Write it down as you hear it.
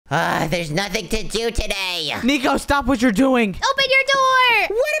There's nothing to do today. Nico, stop what you're doing. Open your door. What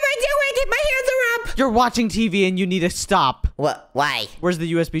am I doing? My hands are up. You're watching TV and you need to stop. What? Why? Where's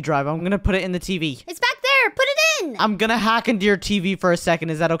the USB drive? I'm gonna put it in the TV. It's back there. Put it in. I'm gonna hack into your TV for a second.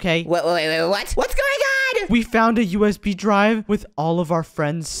 Is that okay? Wait, what? What's going on? We found a USB drive with all of our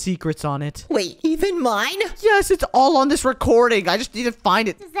friends' secrets on it. Wait, even mine? Yes, it's all on this recording. I just need to find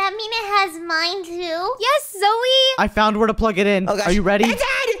it. Does that mean it has mine too? Yes, Zoe. I found where to plug it in. Oh, gosh. Are you ready? It's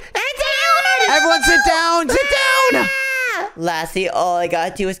in! It's in! Everyone sit down! Sit down! Lastly, all I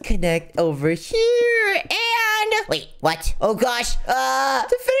gotta do is connect over here and... Wait, what? Oh gosh, to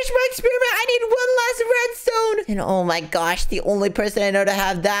finish my experiment, I need one last redstone. And oh my gosh, the only person I know to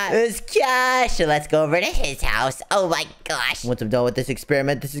have that is Cash. So let's go over to his house. Oh my gosh. Once I'm done with this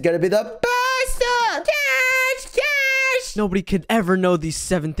experiment, this is gonna be the best. Cash! Nobody could ever know these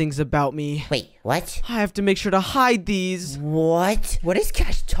 7 things about me. Wait, what? I have to make sure to hide these. What? What is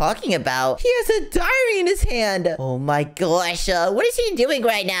Cash talking about? He has a diary in his hand. Oh my gosh, what is he doing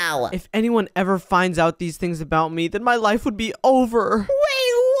right now? If anyone ever finds out these things about me, then my life would be over. Wait,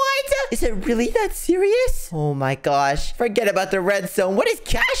 what? Is it really that serious? Oh my gosh. Forget about the redstone. What is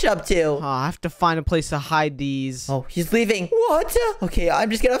Cash up to? Oh, I have to find a place to hide these. Oh, he's leaving. What? Okay, I'm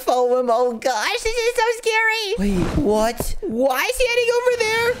just gonna follow him. Oh gosh, this is so scary. Wait, what? Why is he heading over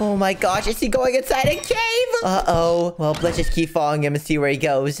there? Oh my gosh, is he going inside a cave? Uh-oh. Well, let's just keep following him and see where he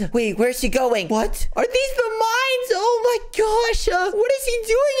goes. Wait, where's he going? What? Are these the mines? Oh my gosh. What is he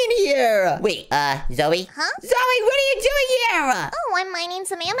doing in here? Wait, Zoe? Huh? Zoe, what are you doing here? Oh, I'm mining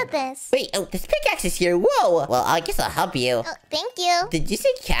some amethysts. Wait, oh, this pickaxe is here. Whoa. Well, I guess I'll help you. Oh, thank you. Did you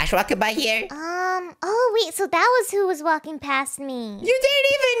see Cash walking by here? Oh, wait, so that was who was walking past me. You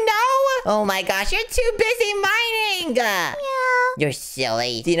didn't even know? Oh my gosh, you're too busy mining. Yeah. You're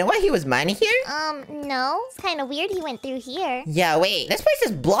silly. Do you know why he was mining here? No. It's kind of weird he went through here. Yeah, wait. This place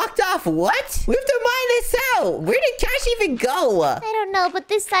is blocked off. What? We have to mine this out. Where did Cash even go? I don't know, but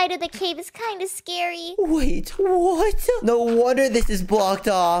this side of the cave is kind of scary. Wait, what? No wonder this is blocked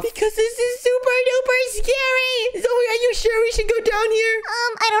off. Because this is super duper scary. Zoe, are you sure we should go down here?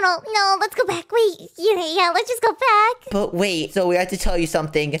 I don't know. No, let's go back. Wait. Yeah, let's just go back. But wait, Zoe, I have to tell you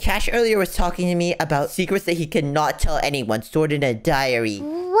something. Cash earlier was talking to me about secrets that he cannot tell anyone stored in a diary.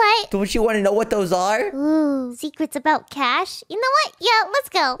 What? Don't you want to know what those are? Ooh, secrets about Cash? You know what? Yeah, let's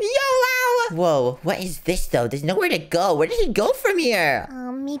go. YOLO! Whoa, what is this though? There's nowhere to go. Where did he go from here?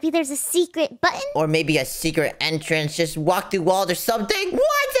 Maybe there's a secret button? Or maybe a secret entrance. Just walk through walls or something.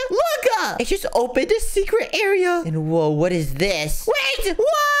 What? Look! It just opened a secret area. And whoa, what is this? Wait! What?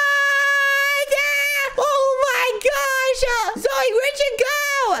 Oh my gosh! Zoe, where'd you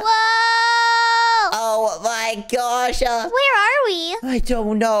go? Whoa! Oh my gosh! Where are we? I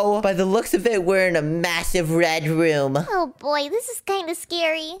don't know. By the looks of it, we're in a massive red room. Oh boy, this is kind of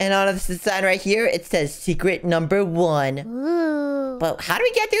scary. And on this sign right here, it says secret number 1. Ooh. But how do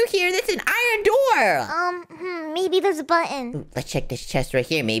we get through here? That's an iron door. Maybe there's a button. Ooh, let's check this chest right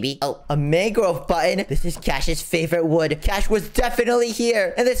here, maybe. Oh, a mangrove button. This is Cash's favorite wood. Cash was definitely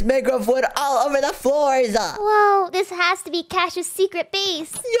here. And this mangrove wood all over the floors. Whoa, this has to be Cash's secret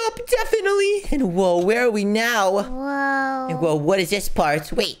base. Yup, definitely. And whoa, where are we now? Whoa. And whoa, what is this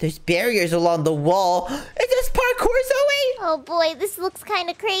part? Wait, there's barriers along the wall. Is this parkour, Zoe? Oh boy, this looks kind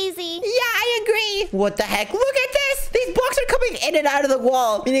of crazy. Yeah, I agree. What the heck? Look at this. These blocks are coming in and out of the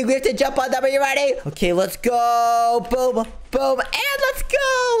wall. Meaning we have to jump on them. Are you ready? Okay, let's go. Boom, boom, and let's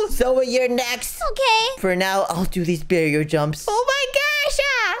go. Zoe, you're next. Okay. For now, I'll do these barrier jumps. Oh my gosh.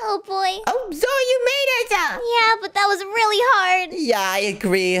 Oh boy. Oh, Zoe, you made it. Yeah, but that was really hard. Yeah, I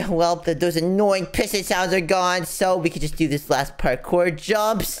agree. Well, those annoying piston sounds are gone, so we can just do this last parkour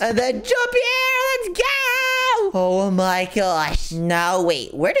jumps. And then jump here. Let's go. Oh my gosh. Now,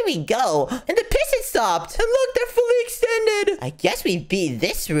 wait, where do we go? And the piston stopped. And look, they're fully extended. I guess we beat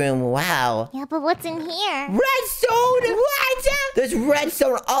this room. Wow. Yeah, but what's in here? Redstone! What? There's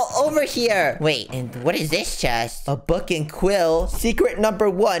redstone all over here. Wait, and what is this chest? A book and quill. Secret number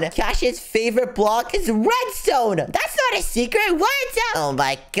 1. Cash's favorite block is redstone. That's not a secret. What? Oh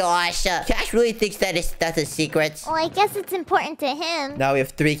my gosh. Cash really thinks that's a secret. Well, I guess it's important to him. Now we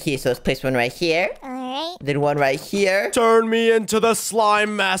have 3 keys, so let's place one right here. Alright. Then one right here. Turn me into the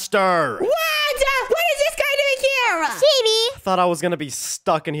slime master. What? What is this guy doing here? Shady. I thought I was gonna be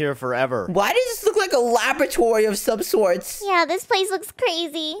stuck in here forever. Why does this look like a laboratory of some sorts? Yeah, this place looks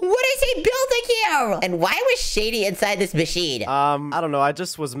crazy. What is he building here? And why was Shady inside this machine? I don't know. I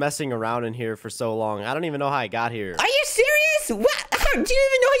just was messing around in here for so long. I don't even know how I got here. Are you serious? What? How do you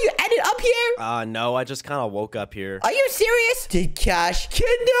even know how you ended up here? No, I just kind of woke up here. Are you serious? Did Cash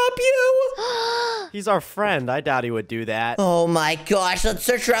kidnap you? He's our friend. I doubt he would do that. Oh my gosh, let's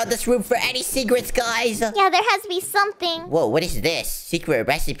search around this room for any secrets, guys. Yeah, there has to be something. Whoa, what is this? Secret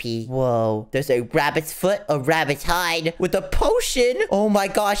recipe. Whoa, there's a rabbit's foot, a rabbit's hide, with a potion. Oh my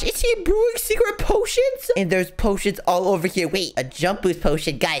gosh, is he brewing secret potions? And there's potions all over here. Wait, a jump boost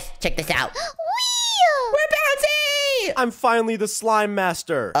potion. Guys, check this out. Whee! We're bouncy! I'm finally the slime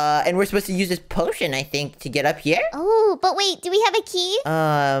master. And we're supposed to use this potion, I think, to get up here? Oh, but wait, do we have a key?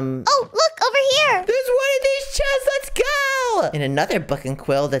 Oh, look, over here. There's one of these chests. Let's go! And another book and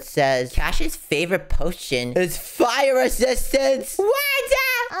quill that says Cash's favorite potion is fire resistance. What?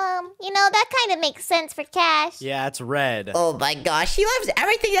 That kind of makes sense for Cash. Yeah, it's red. Oh my gosh, he loves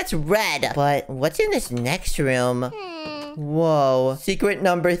everything that's red. But what's in this next room? Whoa, secret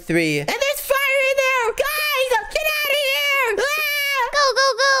number 3. And there's fire in there! Guys, get out of here! Go.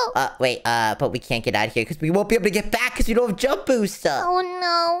 Wait, but we can't get out of here because we won't be able to get back because we don't have jump boost. Oh,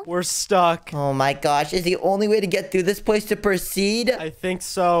 no. We're stuck. Oh my gosh, is the only way to get through this place to proceed? I think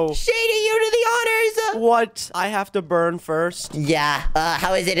so. Shady, you to the honors! What? I have to burn first? Yeah,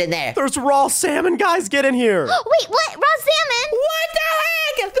 how is it in there? There's raw salmon. Guys, get in here. Wait, what? Raw salmon? What the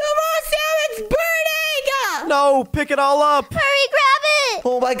heck? The raw salmon's burning! No, pick it all up. Hurry, grab it.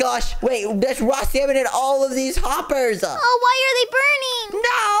 Oh my gosh, wait, there's raw salmon in all of these hoppers. Oh, why are they burning?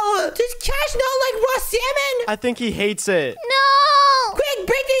 No! Does Cash not like raw salmon? I think he hates it. No. Quick,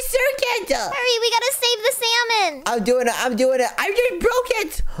 break this circuit! Hurry, we gotta save the salmon. I'm doing it. I just broke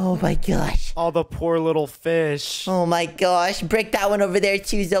it! Oh my gosh. All the poor little fish. Oh my gosh. Break that one over there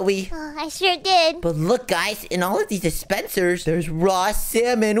too, Zoe. Oh, I sure did. But look, guys, in all of these dispensers, there's raw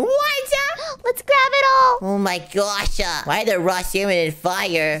salmon. What? Let's grab it all. Oh my gosh. Why are there raw salmon in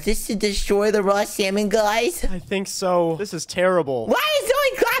fire? Is this to destroy the raw salmon, guys? I think so. This is terrible. Why is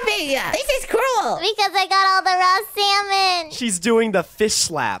Zoe clapping? This is cruel. Because I got all the raw salmon. She's doing the fish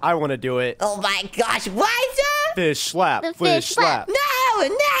slap. I want to do it. Oh my gosh. What? Fish slap. The Fish slap. No!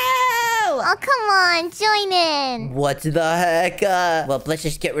 Oh, come on, join in. What the heck? Well, let's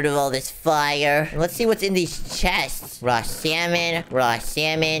just get rid of all this fire. Let's see what's in these chests. Raw salmon,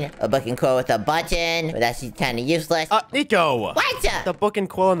 a book and quill with a button. But that's kind of useless. Nico. What? The book and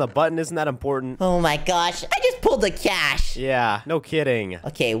quill and the button, isn't that important? Oh my gosh, I just pulled the cash. Yeah, no kidding.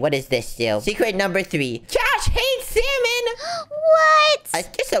 Okay, what is this still? Secret number 3. Cash hates salmon! What? I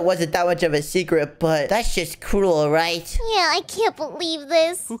guess that wasn't that much of a secret, but that's just cruel, right? Yeah, I can't believe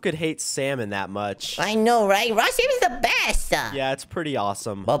this. Who could hate salmon that much? I know, right? Raw salmon's the best! Yeah, it's pretty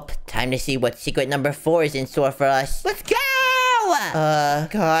awesome. Well, time to see what secret number 4 is in store for us. Let's go!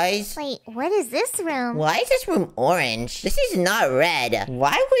 Guys? Wait, what is this room? Why is this room orange? This is not red.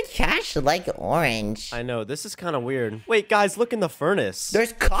 Why would Cash like orange? I know, this is kind of weird. Wait, guys, look in the furnace.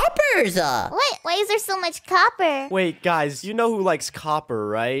 There's coppers! What? Why is there so much copper? Wait, guys, you know who likes copper,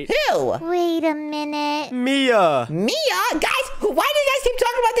 right? Who? Wait a minute. Mia! Mia? Guys, why do you guys keep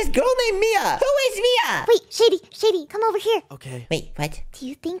talking about this girl named Mia? Who is Mia? Wait, Shady, come over here. Okay. Wait, what? Do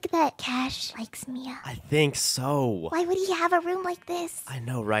you think that Cash likes Mia? I think so. Why would he have a room like this? I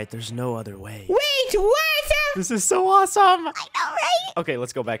know, right? There's no other way. Wait, what? This is so awesome. I know, right? Okay,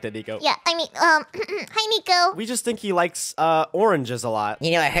 let's go back to Nico. Yeah, I mean, hi, Nico. We just think he likes oranges a lot.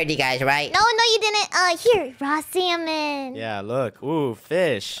 You know I heard you guys, right? No, you didn't. Here, raw salmon. Yeah, look. Ooh,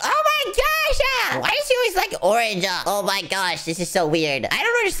 fish. Oh my gosh! Why does he always like orange? Oh my gosh, this is so weird. I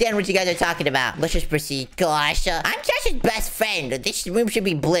don't understand what you guys are talking about. Let's just proceed. Gosh, I'm Josh's best friend. This room should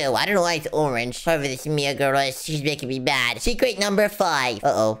be blue. I don't know why it's orange. Whoever this Mia girl is, she's making me mad. Secret number 5.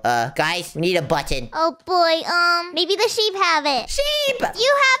 Guys, we need a button. Oh boy, maybe the sheep have it. Sheep!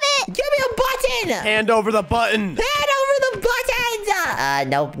 You have it? Give me a button! Hand over the button. Hand over the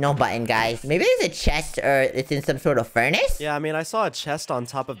buttons! No button, guys. Maybe there's a chest or it's in some sort of furnace? Yeah, I mean, I saw a chest on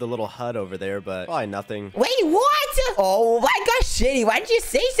top of the little hut over there, but probably nothing. Wait, what? Oh my gosh, Shitty, why didn't you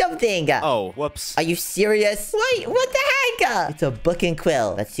say something? Oh, whoops. Are you serious? Wait, what the heck? It's a book and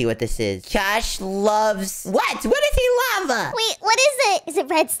quill. Let's see what this is. Cash loves... What? What does he love? Wait, what is it? Is it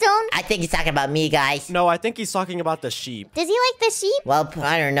redstone? I think he's talking about me, guys. No, I think he's talking about the sheep. Does he like the sheep? Well,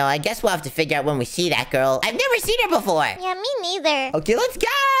 I don't know. I guess we'll have to figure out when we see that girl. I've never seen her before. Yeah, me neither. Okay, let's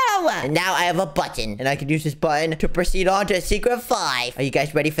go! And now I have a button. And I can use this button to proceed on to secret 5. Are you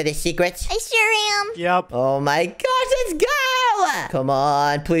guys ready for this secret? I sure am. Yep. Oh my gosh, let's go! Come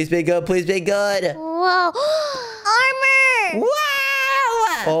on, please be good, please be good. Whoa. Armor! Wow!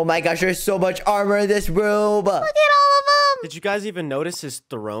 Oh my gosh, there's so much armor in this room. Look at all of them. Did you guys even notice his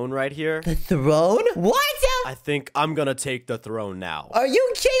throne right here? The throne? What? I I think I'm gonna take the throne now. Are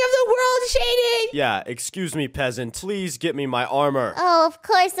you king of the world, Shady? Yeah, excuse me, peasant. Please get me my armor. Oh, of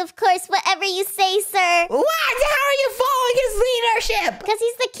course. Whatever you say, sir. What? How are you following his leadership? Because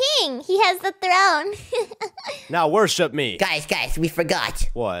he's the king. He has the throne. Now worship me. Guys, we forgot.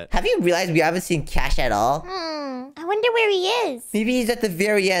 What? Have you realized we haven't seen Cash at all? I wonder where he is. Maybe he's at the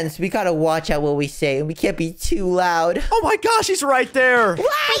very end, so we gotta watch out what we say, and we can't be too loud. Oh my gosh, he's right there.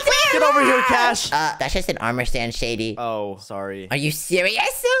 What? Get over here, Cash. That's just an armor stand, Shady. Oh, sorry. Are you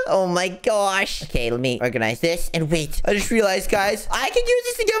serious? Oh my gosh. Okay, let me organize this. And wait, I just realized, guys, I can use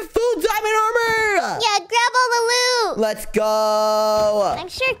this to get full diamond armor. Yeah, grab all the loot. Let's go. I'm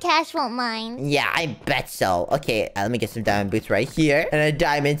sure Cash won't mind. Yeah, I bet so. Okay, let me get some diamond boots right here. And a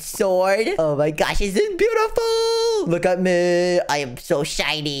diamond sword. Oh my gosh, this is beautiful. Look at me. I am so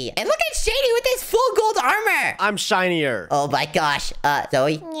shiny. And look at Shady with this full gold armor. I'm shinier. Oh my gosh.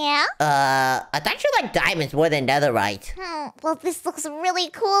 Zoe? Yeah? I thought you liked diamonds more than netherite. Well, this looks really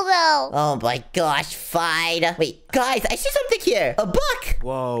cool, though. Oh my gosh, fine. Wait, guys, I see something here. A book.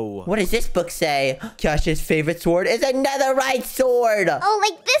 Whoa. What does this book say? Cash's favorite sword is a netherite sword. Oh,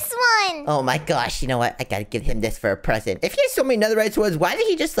 like this one. Oh my gosh, you know what? I gotta give him this for a present. If he has so many netherite swords, why doesn't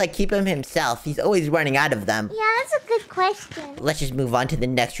he just, like, keep them himself? He's always running out of them. Yeah, that's a good question. Let's just move on to the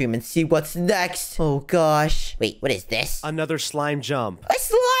next room and see what's next. Oh gosh. Wait, what is this? Another slime jump. A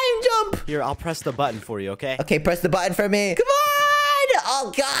slime jump! Here, I'll press the button for you, okay? Okay, press the button for me. Come on!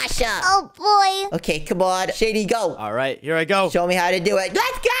 Oh gosh. Oh, boy. Okay, come on. Shady, go. All right, here I go. Show me how to do it.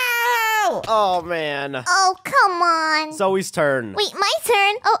 Let's go! Oh, man. Oh, come on. Zoe's turn. Wait, my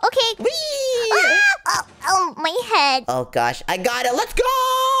turn. Oh, okay. Whee! Oh, my head. Oh gosh, I got it. Let's go!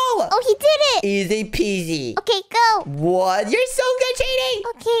 Oh, he did it. Easy peasy. Okay, go. What? You're so good, Shady.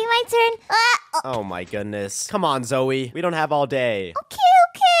 Okay, my turn. Oh, my goodness. Come on, Zoe. We don't have all day. Okay.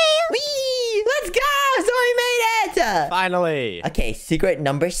 Whee! Let's go! Zoe made it! Finally. Okay, secret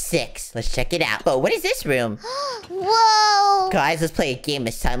number 6. Let's check it out. Oh, what is this room? Whoa. Guys, let's play a game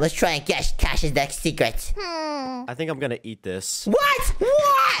this time. Let's try and guess Cash's next secret. I think I'm gonna eat this. What?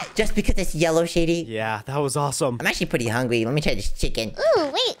 What? Just because it's yellow, Shady? Yeah, that was awesome. I'm actually pretty hungry. Let me try this chicken. Ooh,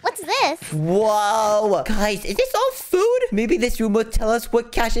 wait, what's this? Whoa! Guys, is this all food? Maybe this room will tell us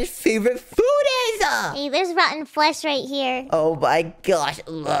what Cash's favorite food is! Hey, there's rotten flesh right here. Oh my gosh.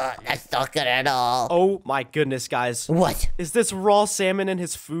 Ugh, that's not good at all. Oh my goodness, guys. What? Is this raw salmon in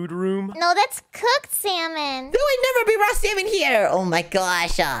his food room? No, that's cooked salmon. There would never be raw salmon here! Oh my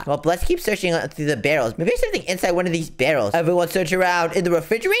gosh. Well, let's keep searching through the barrels. Maybe there's something inside one of these barrels. Everyone search around. In the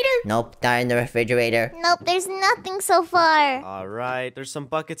refrigerator? Nope, not in the refrigerator. Nope, there's nothing so far. All right, there's some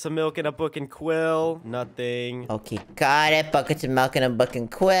buckets of milk and a book and quill. Nothing. Okay, got it. Buckets of milk and a book and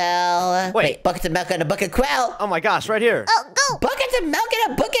quill. Wait. Buckets of milk and a book and quill. Oh my gosh, right here. Oh, go. Buckets of milk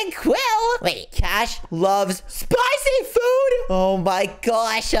and a book and quill. Wait, Cash loves spicy food. Oh my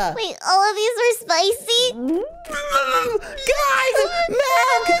gosh. Wait, all of these were spicy? Guys,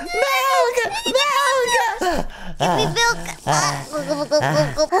 milk, milk. Give me milk.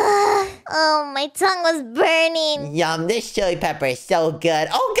 Oh, my tongue was burning. Yum, this chili pepper is so good.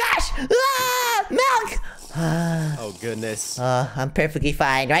 Oh gosh, milk. Oh goodness. I'm perfectly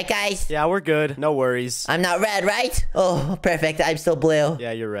fine, right guys? Yeah, we're good. No worries. I'm not red, right? Oh, perfect. I'm still blue.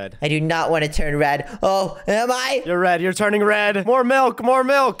 Yeah, you're red. I do not want to turn red. Oh, am I? You're red. You're turning red. More milk. More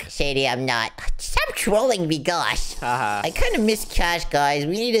milk. Shady, I'm not. Stop trolling me, gosh. Haha. I kind of miss Cash, guys.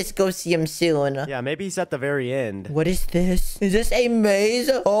 We need to go see him soon. Yeah, maybe he's at the very end. What is this? Is this a maze?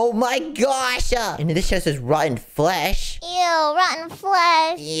 Oh my gosh. And this just says rotten flesh. Ew, rotten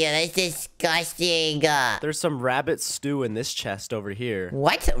flesh. Yeah, that's disgusting. There's some rabbit stew in this chest over here.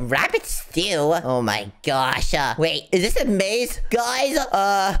 What? Rabbit stew? Oh my gosh. Wait, is this a maze? Guys,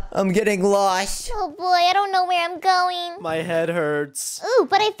 I'm getting lost. Oh boy, I don't know where I'm going. My head hurts. Ooh,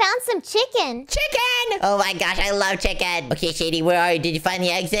 but I found some chicken. Chicken! Oh my gosh, I love chicken. Okay, Shady, where are you? Did you find the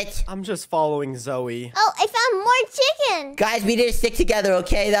exit? I'm just following Zoe. Oh, I found more chicken. Guys, we need to stick together,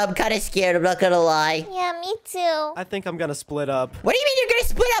 okay? I'm kind of scared, I'm not gonna lie. Yeah, me too. I think I'm gonna split up. What do you mean you're gonna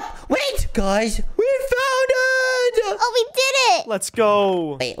split up? Wait! Guys, we found it! Oh, we did it. Let's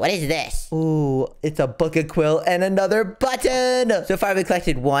go. Wait, what is this? Ooh, it's a book of quill and another button. So far we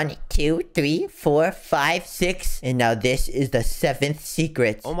collected 1, 2, 3, 4, 5, 6. And now this is the 7th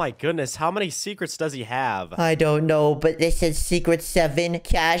secret. Oh my goodness, how many secrets does he have? I don't know, but this says secret 7.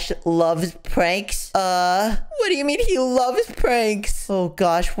 Cash loves pranks. What do you mean he loves pranks? Oh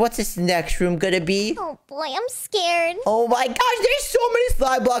gosh, what's this next room gonna be? Oh boy, I'm scared. Oh my gosh, there's so many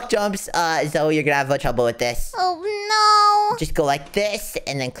slime block jumps. Zoe, you're gonna have trouble with this. Oh no. Just go like this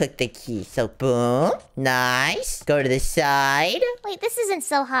and then click the key. So boom. Nice. Go to the side. Wait, this isn't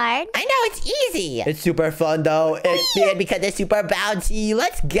so hard. I know, it's easy. It's super fun, though. It's because it's super bouncy.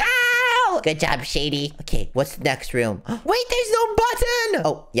 Let's go. Good job, Shady. Okay, what's the next room? Wait, there's no button.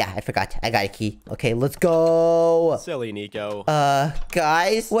 Oh, yeah, I forgot. I got a key. Okay, let's go. Silly Nico.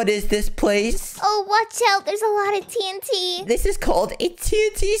 Guys, what is this place? Oh, watch out. There's a lot of TNT. This is called a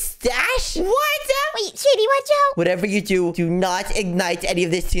TNT stash? What? Wait, Shady, watch out. Whatever you do, do not ignite any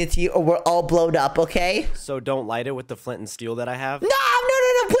of this TNT or we're all blown up, okay? So don't light it with the flint and steel that I have? No,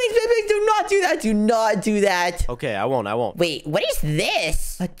 please, baby, do not do that. Do not do that. Okay, I won't. Wait, what is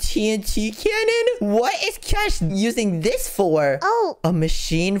this? A TNT cannon? What is Cash using this for? Oh. A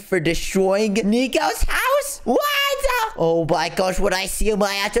machine for destroying Nico's house? What? Oh my gosh, when I see him,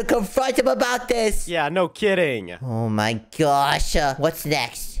 I have to confront him about this. Yeah, no kidding. Oh my gosh. What's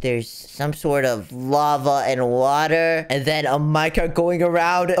next? There's some sort of lava and water, and then a minecart going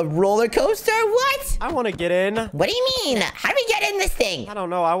around a roller coaster? What? I want to get in. What do you mean? How do we get in this thing? I don't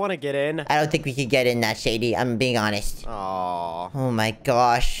know. I want to get in. I don't think we could get in that, Shady. I'm being honest. Aww. Oh my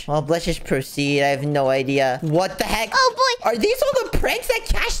gosh. Well, let's just proceed. I have no idea. What the heck? Oh, boy. Are these all the pranks that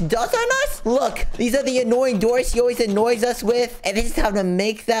Cash does on us? Look, these are the annoying doors he always annoys us with. And this is how to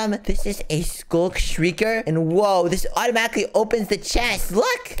make them. This is a skulk shrieker. And whoa, this automatically opens the chest.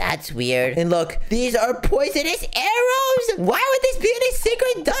 Look. That's weird. And look, these are poisonous arrows. Why would this be in a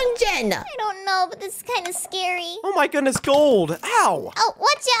secret dungeon? I don't know, but this is kind of scary. Oh my goodness, gold. Ow. Oh,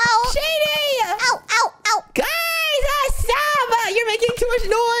 watch out. Shady! Ow, ow, ow. Guys, stop! You're making too much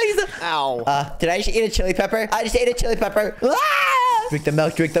noise. Ow. Did I just eat a chili pepper? I just ate a chili pepper. Ah! Drink the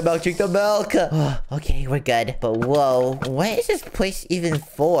milk, drink the milk, drink the milk. Okay, we're good. But whoa, what is this place even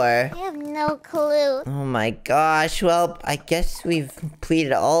for? I have no clue. Oh my gosh, well, I guess we've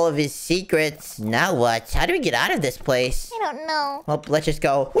completed all of his secrets. Now what? How do we get out of this place? I don't know. Well, let's just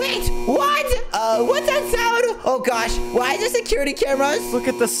go. Wait, what? What's that sound? Oh gosh, why is there security cameras? Look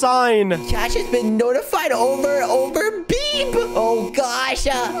at the sign. Cash has been notified over beep. Oh gosh.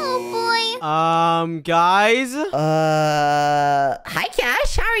 Oh, boy. Guys? Hi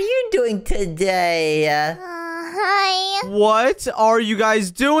Cash, how are you doing today? Hi. What are you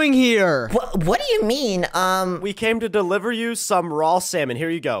guys doing here? What do you mean? We came to deliver you some raw salmon. Here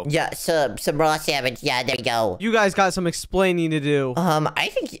you go. Yeah, some raw salmon. Yeah, there you go. You guys got some explaining to do. I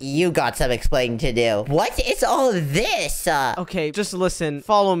think you got some explaining to do. What is all of this? Okay, just listen.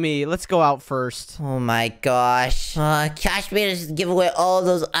 Follow me. Let's go out first. Oh my gosh. Cash made us give away all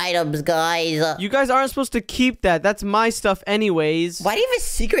those items, guys. You guys aren't supposed to keep that. That's my stuff anyways. Why do you have a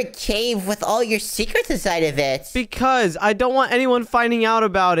secret cave with all your secrets inside of it? Because I don't want anyone finding out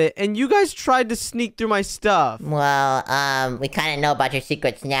about it, and you guys tried to sneak through my stuff. Well, we kind of know about your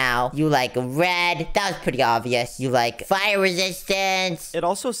secrets now. You like red. That was pretty obvious. You like fire resistance. It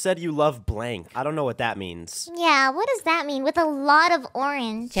also said you love blank. I don't know what that means. Yeah, what does that mean? With a lot of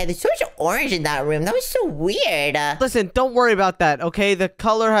orange. Yeah, there's so much orange in that room. That was so weird. Listen, don't worry about that, okay? The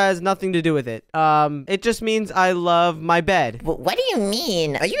color has nothing to do with it. It just means I love my bed. What do you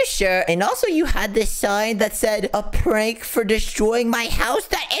mean? Are you sure? And also you had this sign that said a prank for destroying my house.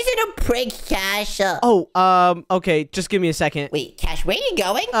 That isn't a prank, Cash. Okay, just give me a second. Wait, Cash, where are you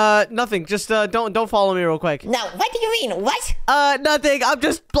going? Nothing. Just, don't follow me real quick. No, what do you mean? What? Nothing. I'm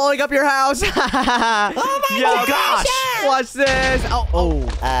just blowing up your house. Oh my gosh! Watch this. Oh.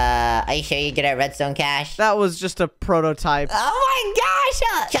 Are you sure you get a redstone, Cash? That was just a prototype. Oh my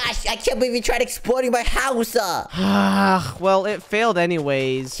gosh! Cash, I can't believe you tried exploding my house. Well, it failed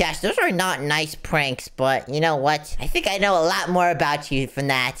anyways. Cash, those are not nice pranks, but you know what? I think I know a lot more about you from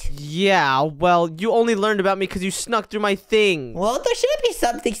that. Yeah, well, you only learned about me because you snuck through my thing. Well, there shouldn't be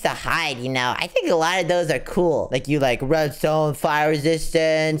some things to hide, you know? I think a lot of those are cool. Like, you like redstone, fire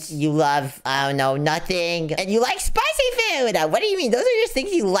resistance, you love, I don't know, nothing, and you like spicy food! What do you mean? Those are just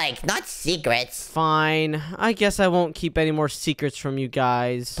things you like, not secrets. Fine. I guess I won't keep any more secrets from you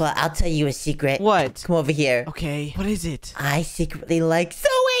guys. But I'll tell you a secret. What? Come over here. Okay, what is it? I secretly like Zoe!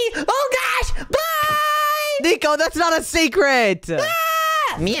 Oh gosh! Bye! Nico, that's not a secret!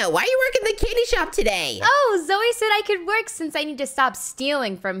 Mia, why are you working the candy shop today? Oh, Zoe said I could work since I need to stop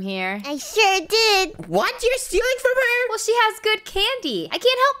stealing from here. I sure did. What? You're stealing from her? Well, she has good candy. I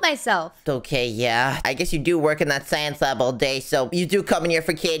can't help myself. Okay, yeah. I guess you do work in that science lab all day, so you do come in here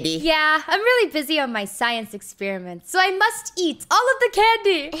for candy. Yeah, I'm really busy on my science experiments, so I must eat all of the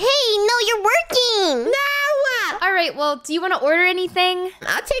candy. Hey, no, you're working. No! All right, well, do you want to order anything?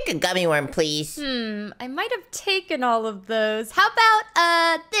 I'll take a gummy worm, please. I might have taken all of those. How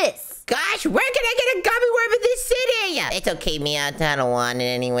about, this? Gosh, where can I get a gummy worm in this city? It's okay, Mia. I don't want it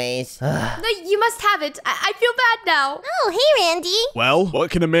anyways. No, you must have it. I feel bad now. Oh, hey, Randy. Well,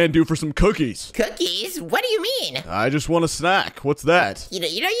 what can a man do for some cookies? Cookies? What do you mean? I just want a snack. What's that? You know,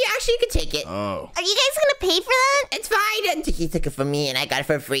 you actually could take it. Oh. Are you guys gonna pay for that? It's fine. He took it from me and I got it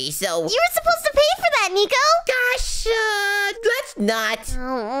for free, so... You were supposed to pay for that, Nico. Gosh, let's not.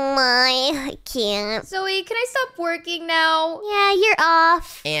 Oh my, I can't. Zoe, can I stop working now? Yeah, you're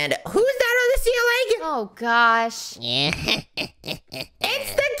off. And who's that on the ceiling? Oh, gosh.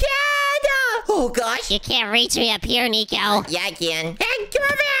 It's the kid! Oh, gosh. You can't reach me up here, Nico. Yeah, I can. Hey, come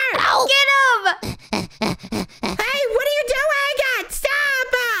over here! Oh. Get him! Hey, what are you doing?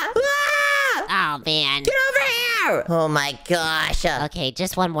 Stop! Ah! Oh, man. Get over here! Oh, my gosh. Okay,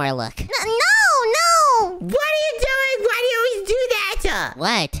 just one more look. No! What are you doing? Why do you always do that?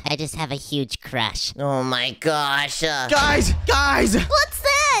 What? I just have a huge crush. Oh, my gosh. Guys! What's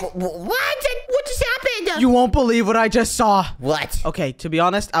that? What? What just happened? You won't believe what I just saw. What? Okay, to be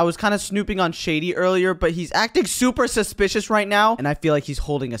honest, I was kind of snooping on Shady earlier, but he's acting super suspicious right now, and I feel like he's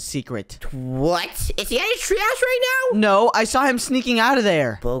holding a secret. What? Is he at his treehouse right now? No, I saw him sneaking out of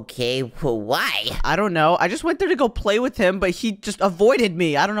there. Okay, well, why? I don't know. I just went there to go play with him, but he just avoided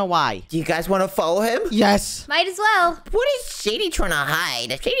me. I don't know why. Do you guys want to follow him? Yes. Might as well. What is Shady trying to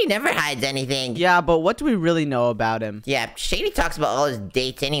hide? Shady never hides anything. Yeah, but what do we really know about him? Yeah, Shady talks about all his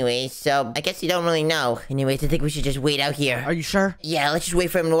dates anyways, so I guess you don't really know. Anyways, I think we should just wait out here. Are you sure? Yeah, let's just wait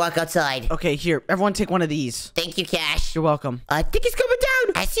for him to walk outside. Okay, here. Everyone take one of these. Thank you, Cash. You're welcome. I think he's coming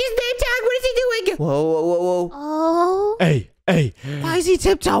down. I see his name tag. What is he doing? Whoa, whoa, whoa, whoa. Oh. Hey. Why is he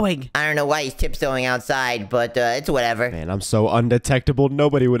tiptoeing? I don't know why he's tiptoeing outside, but it's whatever. Man, I'm so undetectable,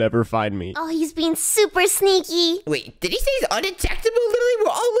 nobody would ever find me. Oh, he's being super sneaky. Wait, did he say he's undetectable? Literally,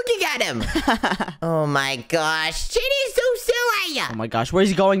 we're all looking at him. Oh my gosh. Shady is so silly. Oh my gosh, where's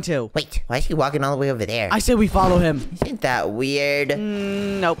he going to? Wait, why is he walking all the way over there? I say we follow him. Isn't that weird?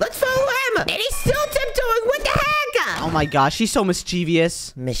 Nope. Let's follow him. And he's still tiptoeing. What the heck? Oh my gosh, he's so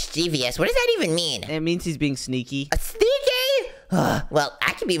mischievous. Mischievous? What does that even mean? It means he's being sneaky. Sneaky? Well,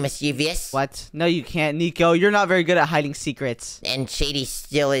 I can be mischievous. What? No, you can't, Nico. You're not very good at hiding secrets. And Shady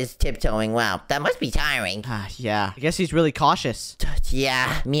still is tiptoeing. Wow, that must be tiring. Yeah. I guess he's really cautious.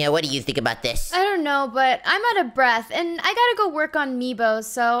 Yeah. Mia, what do you think about this? I don't know, but I'm out of breath, and I gotta go work on Meebo,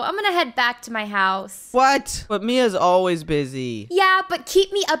 so I'm gonna head back to my house. What? But Mia's always busy. Yeah, but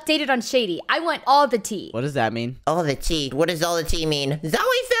keep me updated on Shady. I want all the tea. What does that mean? All the tea. What does all the tea mean? Zoe,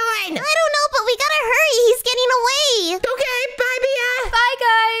 fill in! I don't know, but we gotta hurry. He's getting away. Okay, bye, Mia! Bye,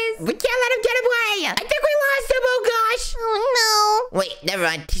 guys. We can't let him get away! I think we lost him, oh gosh! Oh, Wait, never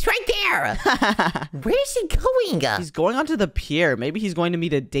mind. He's right there! Where is he going? He's going onto the pier. Maybe he's going to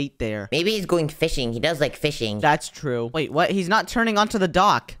meet a date there. Maybe he's going fishing. He does like fishing. That's true. Wait, what? He's not turning onto the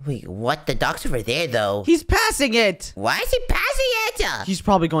dock. Wait, what? The dock's over there, though. He's passing it. Why is he passing it? He's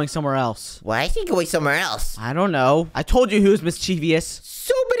probably going somewhere else. Why is he going somewhere else? I don't know. I told you he was mischievous.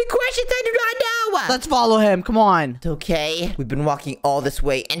 So many questions I do not know! Let's follow him. Come on. Okay, we've been walking all this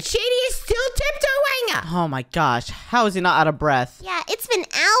way, and Shady is still tiptoeing! Oh my gosh. How is he not out of breath? yeah, it's been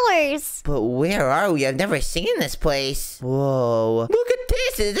hours. But where are we? I've never seen this place. Whoa. Look at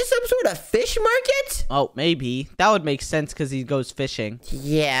this! Is this some sort of fish market? Oh, maybe. That would make sense because he goes fishing.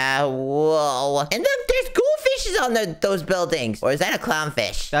 Yeah, whoa. And look, there's goldfishes on those buildings. Or is that a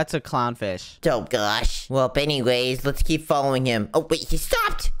clownfish? That's a clownfish. Oh gosh. Well, anyways, let's keep following him. Oh, wait, he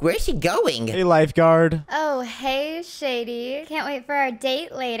stopped! Where's he going? Hey, lifeguard. Oh, hey, Shady. Can't wait for our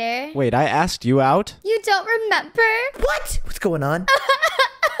date later. Wait, I asked you out? You don't remember? What? What's going on?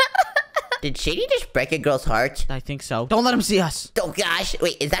 Did Shady just break a girl's heart? I think so. Don't let him see us. Oh gosh.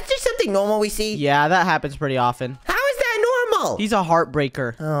 Wait, is that just something normal we see? Yeah, that happens pretty often. How is that normal? He's a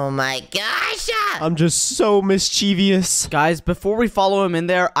heartbreaker. Oh my gosh. I'm just so mischievous. Guys, before we follow him in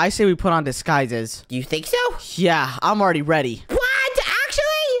there, I say we put on disguises. Do you think so? Yeah, I'm already ready. What?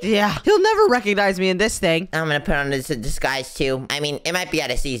 Actually? Yeah, he'll never recognize me in this thing. I'm gonna put on this disguise too. I mean, it might be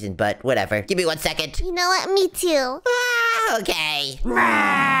out of season, but whatever. Give me 1 second. You know what? Me too. Ah, okay.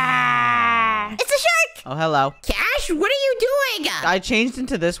 It's a shark. Oh, hello. Cash, what are you doing? I changed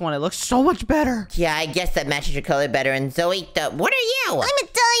into this one. It looks so much better. Yeah, I guess that matches your color better. And Zoe, what are you? I'm a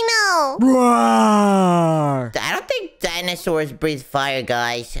dino. Roar! I don't think dinosaurs breathe fire,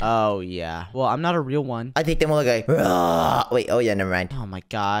 guys. Oh, yeah. Well, I'm not a real one. I think they're more like, "Rah." Wait, oh yeah, never mind. Oh my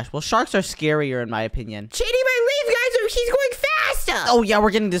gosh. Well, sharks are scarier in my opinion. Shady might leave, guys, or he's going fast. Oh, yeah,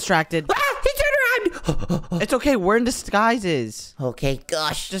 we're getting distracted. Ah, he turned around. It's okay. We're in disguises. Okay,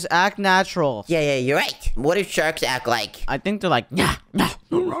 gosh. Just act natural. Yeah, you're right. What do sharks act like? I think they're like, nah. Nah.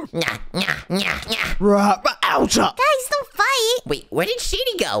 Ouch. Guys, don't fight. Wait, where did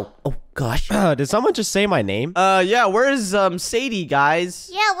Shady go? Oh, gosh. Did someone just say my name? Yeah, where's Sadie, guys?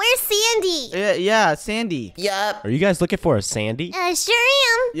 Yeah, where's Sandy? Yeah, Sandy. Yup. Are you guys looking for a Sandy? Sure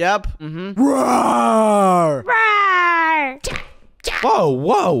am. Yep. Mm-hmm. Roar! Roar.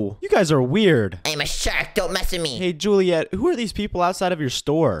 Whoa. You guys are weird. I'm a shark. Don't mess with me. Hey, Juliet, who are these people outside of your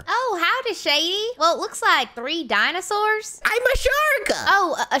store? Oh, howdy, Shady. Well, it looks like 3 dinosaurs. I'm a shark.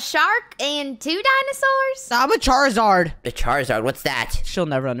 Oh, a shark and 2 dinosaurs? I'm a Charizard. The Charizard, what's that? She'll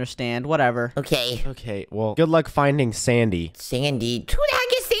never understand. Whatever. Okay. Okay, well, good luck finding Sandy. Sandy. Who the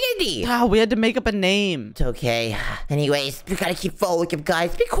heck is Sandy? Ah, we had to make up a name. It's okay. Anyways, we gotta keep following him,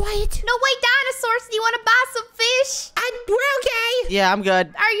 guys. Be quiet. No, wait, dinosaurs. Do you want to buy some fish? We're okay. Yeah, I'm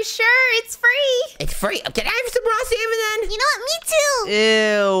good. Are you sure? It's free. It's free. Can I have some raw salmon then? You know what? Me too.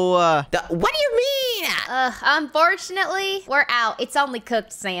 Ew. What do you mean? Unfortunately, we're out. It's only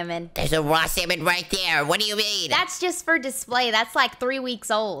cooked salmon. There's a raw salmon right there. What do you mean? That's just for display. That's like 3 weeks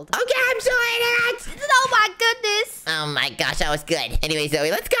old. Okay, I'm sorry, Nat. Oh my goodness. Oh my gosh, that was good. Anyway,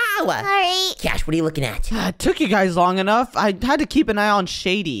 Zoe, let's go. All right. Cash, what are you looking at? It took you guys long enough. I had to keep an eye on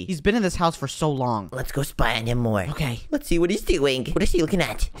Shady. He's been in this house for so long. Let's go spy on him more. Okay. Let's see what he's doing. What is he looking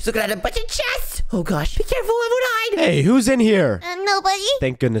at? He's looking at a bunch of chests. Oh gosh, be careful, everyone hide. Hey, who's in here? Nobody.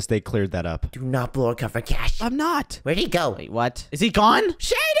 Thank goodness they cleared that up. Do not blow our cover, Cash. I'm not. Where'd he go? Wait, what? Is he gone?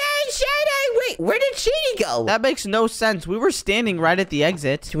 Shady! Wait, where did Shady go? That makes no sense. We were standing right at the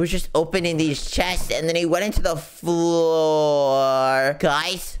exit. He was just opening these chests and then he went into the floor.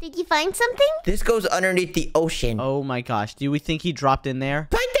 Guys, Did you find something? this goes underneath the ocean. Oh my gosh. Do we think he dropped in there?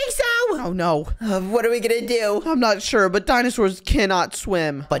 I think so. Oh no. What are we gonna do? I'm not sure, but dinosaurs cannot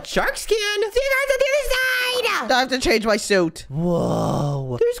swim. But sharks can. See you guys on the other side. I have to change my suit.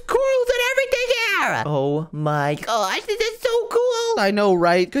 Whoa. There's corals and everything here. Oh my gosh, this is so cool. I know,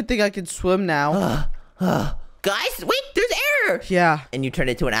 right? Good thing I can swim now. Guys, wait, there's air. Yeah. And you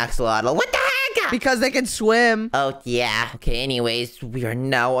turned into an axolotl. What the heck? Because they can swim. Oh, yeah. Okay, anyways, we are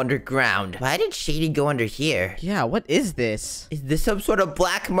now underground. Why did Shady go under here? Yeah, what is this? Is this some sort of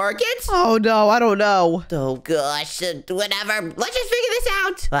black market? Oh no, I don't know. Oh gosh, whatever. Let's just figure this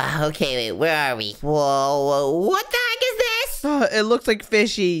out. Okay, wait, where are we? Whoa, what the heck is this? It looks like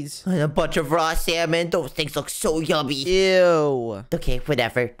fishies. A bunch of raw salmon. Those things look so yummy. Ew. Okay,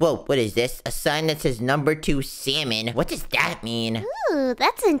 whatever. Whoa, what is this? A sign that says #2 salmon. What does that mean? Ooh,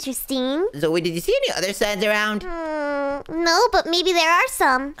 that's interesting. Zoe, did you see any other signs around? No, but maybe there are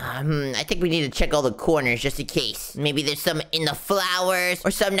some. I think we need to check all the corners just in case. Maybe there's some in the flowers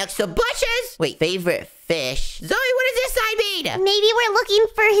or some next to bushes. Wait, favorite fish. Zoe, what does this sign mean? Maybe we're looking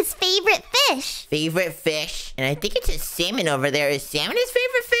for his favorite fish. Favorite fish. And I think it says salmon over there. Is salmon his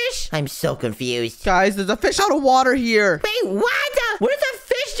favorite fish? I'm so confused. Guys, there's a fish out of water here. Wait, what? Where's a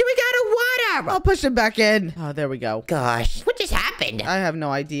fish doing out of water? I'll push him back in. Oh, there we go. Gosh, what just happened? I have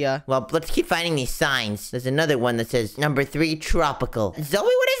no idea. Well, let's keep finding these signs. There's another one that says #3 tropical. Zoe,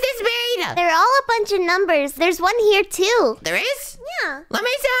 what does this mean? They're all a bunch of numbers. There's one here too. There is? Yeah. Let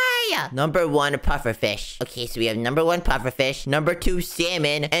me say! #1 pufferfish. Okay, so we have #1 pufferfish, #2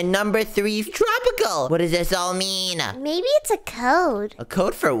 salmon, and #3 tropical. What does this all mean? Maybe it's a code. A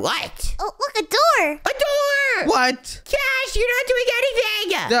code for what? Oh, look, a door. A door! What? Cash, you're not doing anything!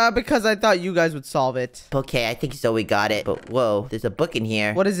 Because I thought you guys would solve it. Okay, I think Zoe got it, but whoa, there's a book in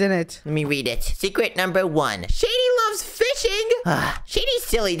here. What is in it? Let me read it. Secret #1. Shady loves fishing! Shady's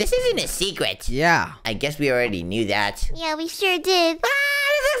silly, this isn't a secret. Yeah. I guess we already knew that. Yeah, we sure did.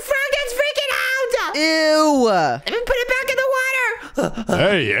 There's a frog that's freaking out! Ew. Let me put it back in the water!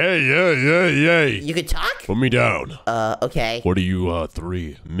 Hey. You can talk? Put me down. Okay. What are you,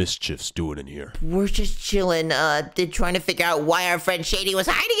 3 mischiefs doing in here? We're just chilling, they're trying to figure out why our friend Shady was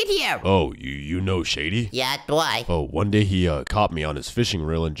hiding in here. Oh, you know Shady? Yeah, why? Oh, one day he, caught me on his fishing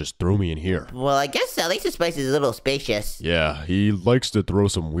reel and just threw me in here. Well, I guess at least this place is a little spacious. Yeah, he likes to throw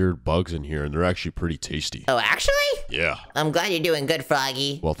some weird bugs in here, and they're actually pretty tasty. Oh, actually? Yeah. I'm glad you're doing good,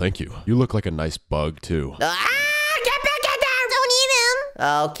 Froggy. Well, thank you. You look like a nice bug, too. Get back in there! Don't eat him.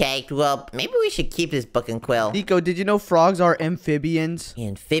 Okay, well, maybe we should keep this book and quill. Nico, did you know frogs are amphibians?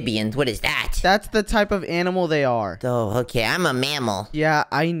 Amphibians, what is that? That's the type of animal they are. Oh, okay, I'm a mammal. Yeah,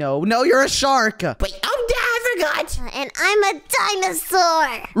 I know. No, you're a shark. Wait, I forgot! And I'm a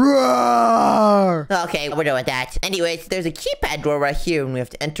dinosaur. Roar! Okay, we're done with that. Anyways, there's a keypad door right here, and we have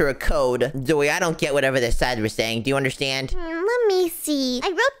to enter a code. Zoe, I don't get whatever the signs were saying. Do you understand? Let me see. I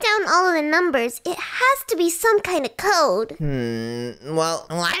wrote down all of the numbers, it has to be some kind of code. Well,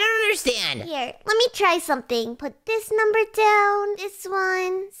 I don't understand. Here, let me try something. Put this number down, this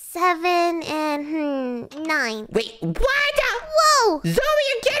one, 7, and 9. Wait, what? Whoa! Zoe,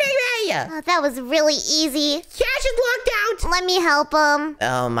 you're kidding me! Oh, that was really easy. Cash is locked out! Let me help him.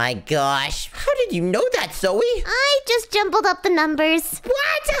 Oh my gosh. How did you know that, Zoe? I just jumbled up the numbers.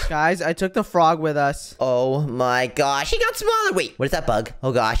 What? Guys, I took the frog with us. Oh my gosh, he got smaller. Wait, what is that bug?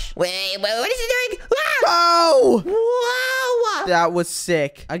 Oh gosh. Wait, what is he doing? Ah! Oh! Whoa! That was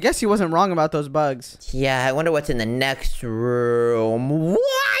sick. I guess he wasn't wrong about those bugs. Yeah, I wonder what's in the next room.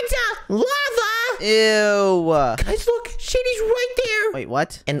 What? Lava! Ew. Guys, look, Shady's right there. Wait,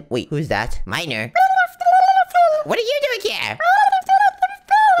 what? And wait, who's that? Miner. What are you doing here?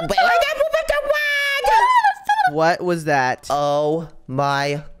 Wait, what? What was that? Oh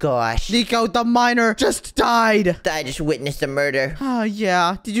my gosh. Nico, the miner just died. I just witnessed a murder. Oh,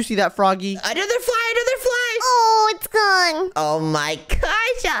 yeah. Did you see that, Froggy? Another fly, another fly. Oh, it's gone. Oh my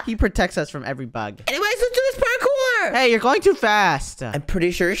gosh. He protects us from every bug. Anyways, let's do this parkour. Hey, you're going too fast. I'm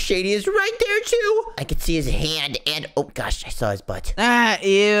pretty sure Shady is right there too. I could see his hand and oh gosh, I saw his butt. Ah, ew.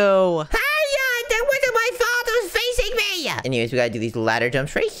 Hiya! That wasn't my fault. It was facing me. Anyways, we gotta do these ladder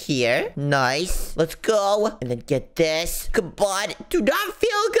jumps right here. Nice. Let's go. And then get this. Come on. Do not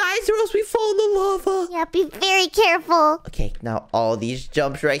fail, guys, or else we fall in the lava. Yeah, be very careful. Okay, now all these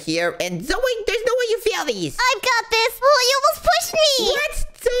jumps right here. And Zoe, there's no way you fail these. I've got this. Oh, you almost pushed me. What?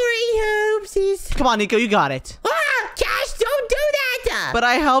 Sorry, oopsies. Come on, Nico, you got it. Ah! Cash, don't do that! But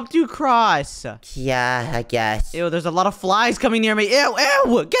I helped you cross. Yeah, I guess. Ew, there's a lot of flies coming near me. Ew,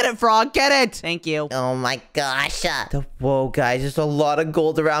 ew. Get it, frog. Get it. Thank you. Oh my gosh. Whoa, guys, there's a lot of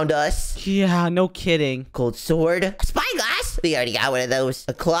gold around us. Yeah, no kidding. Gold sword, a spyglass. We already got one of those.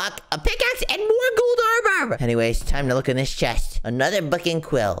 A clock, a pickaxe, and more gold armor. Anyways, time to look in this chest. Another book and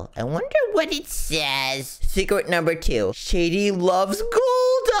quill. I wonder what it says. Secret number 2. Shady loves gold.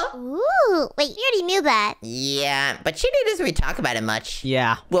 Ooh, wait, you already knew that. Yeah, but Shady doesn't really talk about it much.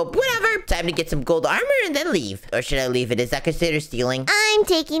 Yeah. Well, whatever. Time to get some gold armor and then leave. Or should I leave it? Is that considered stealing? I'm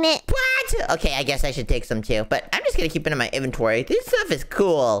taking it. What? Okay, I guess I should take some too. But I'm just gonna keep it in my inventory. This stuff is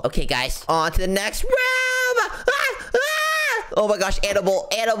cool. Okay, guys, on to the next room. Ah! Ah! Oh my gosh, animal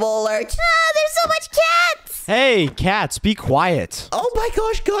alert. Ah, there's so much cats. Hey, cats, be quiet. Oh my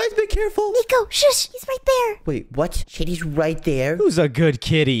gosh, guys, be careful. Nico, shush, he's right there. Wait, what? Shady's right there. Who's a good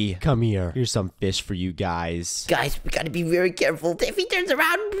kitty? Come here. Here's some fish for you guys. Guys, we gotta be very careful. If he turns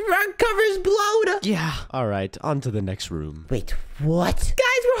around, our cover's blown. Yeah. All right, on to the next room. Wait, what?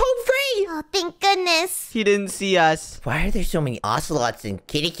 Guys, we're home free. Oh, thank goodness. He didn't see us. Why are there so many ocelots and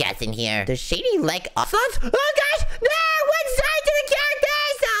kitty cats in here? Does Shady like ocelots? Oh gosh, no! One side to the cactus!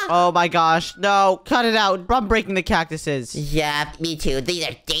 Oh my gosh. No, cut it out. I'm breaking the cactuses. Yeah, me too. These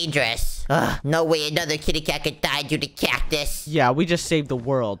are dangerous. No way another kitty cat could die due to cactus. Yeah, we just saved the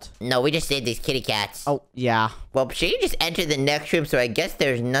world. No, we just saved these kitty cats. Oh, yeah. Well, Shady just entered the next room, so I guess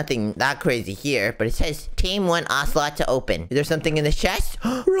there's nothing that crazy here. But it says, tame 1 ocelot to open. Is there something in this chest?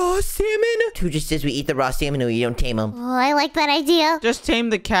 Raw salmon! 2 just says we eat the raw salmon and we don't tame them. Oh, I like that idea. Just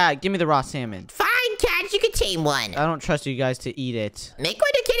tame the cat. Give me the raw salmon. Fine, cat, you can tame one. I don't trust you guys to eat it. Make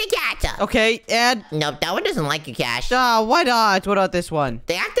one a kitty cat. Okay, and... Nope, that one doesn't like you, Cash. why not? What about this one?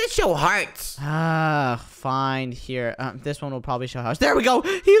 They have to show hearts. Fine. Here. This one will probably show house. There we go.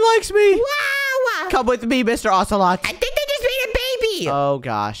 He likes me. Wow! Come with me, Mr. Ocelot. I think they just made a baby. Oh,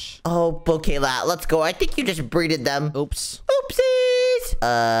 gosh. Oh, okay, let's go. I think you just breeded them. Oops.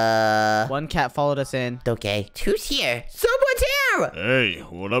 Oopsies. One cat followed us in. Okay, who's here? Someone's here. Hey,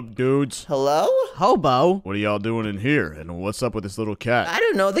 what up, dudes? Hello? Hobo? What are y'all doing in here? And what's up with this little cat? I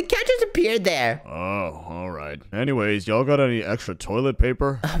don't know. The cat just appeared there. Oh, alright. Anyways, y'all got any extra toilet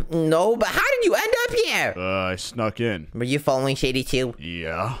paper? No, but how did you end up here? I snuck in. Were you following Shady too?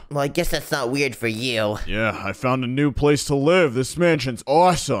 Yeah. Well, I guess that's not weird for you. Yeah, I found a new place to live. This mansion's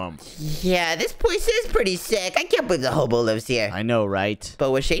awesome. Yeah, this place is pretty sick. I can't believe the hobo lives here. I know, right?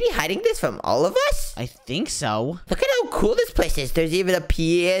 But was Shady hiding this from all of us? I think so. Look at how cool this place is. There's even a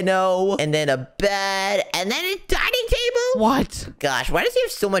piano, and then a bed, and then a dining table. What? Gosh, why does he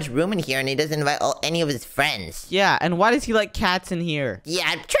have so much room in here and he doesn't invite any of his friends? Yeah, and why does he like cats in here?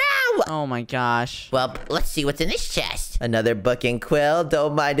 Yeah, true! Oh my gosh. Well, let's see what's in this chest. Another book and quill.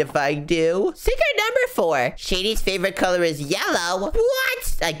 Don't mind if I do. Secret number 4. Shady's favorite color is yellow.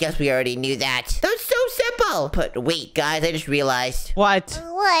 What? I guess we already knew that. That's so simple. But wait, guys, I just realized. What?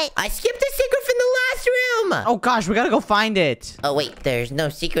 What? I skipped the secret from the last room. Oh gosh, we gotta go find it. Oh, wait, there's no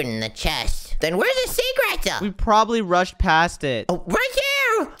secret in the chest. Then where's the secret? We probably rushed past it. Oh, right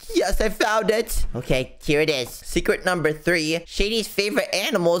here! Yes, guess I found it. Okay, here it is. Secret number 3. Shady's favorite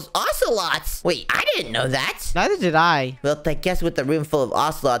animals, ocelots. Wait, I didn't know that. Neither did I. Well, I guess with the room full of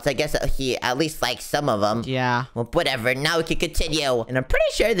ocelots, I guess he at least likes some of them. Yeah. Well, whatever. Now we can continue. And I'm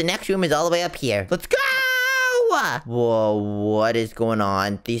pretty sure the next room is all the way up here. Let's go! Whoa, what is going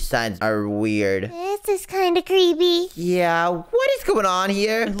on? These signs are weird. This is kind of creepy. Yeah, what is going on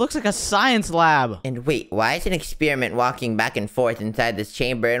here? It looks like a science lab. And wait, why is an experiment walking back and forth inside this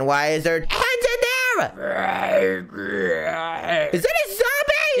chamber? And why is there hands in there? Is that a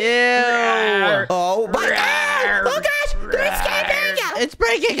zombie? Ew. Oh my god! Oh gosh! They're escaping! It's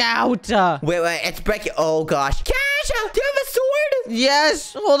breaking out. Wait, it's breaking. Oh gosh. Cash, do you have a sword?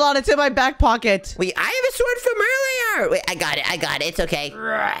 Yes. Hold on. It's in my back pocket. Wait, I have a sword from earlier. Wait, I got it. It's okay.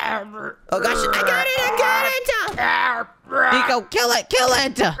 Oh gosh, I got it. Nico, kill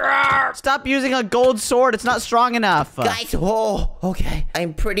it. Stop using a gold sword. It's not strong enough. Guys, oh, okay.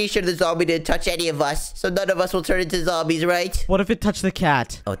 I'm pretty sure the zombie didn't touch any of us, so none of us will turn into zombies, right? What if it touched the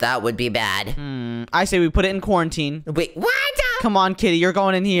cat? Oh, that would be bad. I say we put it in quarantine. Wait, what? Come on, kitty. You're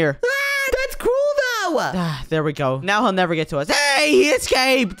going in here. Ah, that's cruel, though. Ah, there we go. Now he'll never get to us. Hey, he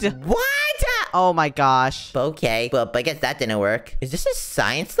escaped. What? Oh my gosh. Okay, well, I guess that didn't work. Is this a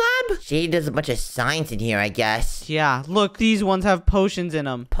science lab? Shady does a bunch of science in here, I guess. Yeah, look, these ones have potions in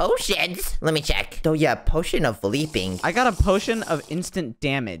them. Potions? Let me check. Oh, yeah, potion of leaping. I got a potion of instant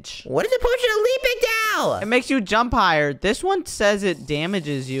damage. What is a potion of leaping now? It makes you jump higher. This one says it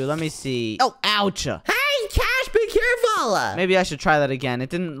damages you. Let me see. Oh, ouch. Hey, Cash, be careful. Maybe I should try that again. It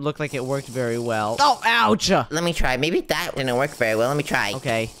didn't look like it worked very well. Oh, ouch. Let me try. Maybe that didn't work very well. Let me try.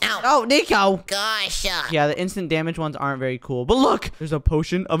 Okay. Ow. Oh, Nico. Gosh. Yeah, the instant damage ones aren't very cool. But look, there's a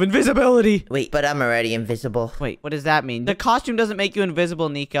potion of invisibility. Wait, but I'm already invisible. Wait, what does that mean? The costume doesn't make you invisible,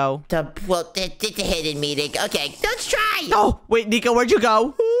 Nico. Well, it's a hidden meeting. Okay, let's try. Oh, wait, Nico, where'd you go?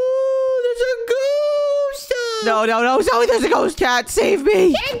 Ooh, there's a ghost. No, Zoe, there's a ghost cat. Save me.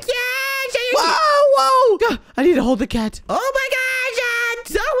 Yes. Whoa. I need to hold the cat. Oh my gosh,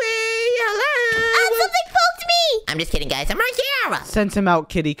 Zoe. Hello. Something poked me. I'm just kidding, guys. I'm right here. Send him out,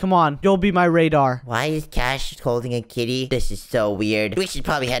 kitty. Come on. You'll be my radar. Why is Cash holding a kitty? This is so weird. We should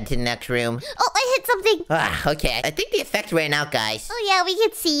probably head to the next room. Oh, I hit something. Okay. I think the effect ran out, guys. Oh, yeah, we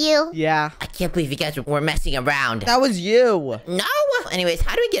can see you. Yeah. I can't believe you guys were messing around. That was you. No? Anyways,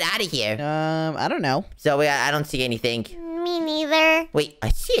 how do we get out of here? I don't know. Zoe, I don't see anything. Me neither. Wait, I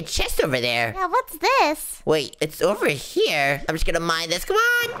see a chest over there. Yeah, what's this? Wait, it's over here. I'm just gonna mine this. Come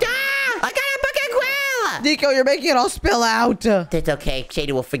on! Ah! I got a bucket quill! Nico, you're making it all spill out. That's okay.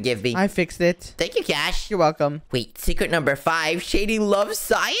 Shady will forgive me. I fixed it. Thank you, Cash. You're welcome. Wait, secret number 5. Shady loves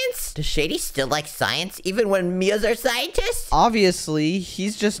science? Does Shady still like science, even when Mia's our scientist? Obviously,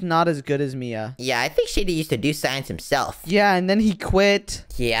 he's just not as good as Mia. Yeah, I think Shady used to do science himself. Yeah, and then he quit.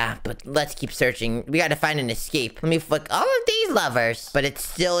 Yeah, but let's keep searching. We gotta find an escape. Let me flick all of these levers. But it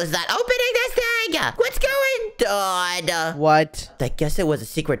still is not opening this thing! What's going on? What? I guess it was a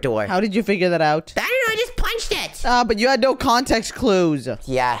secret door. How did you figure that out? I don't know, I just punched it! But you had no context clues.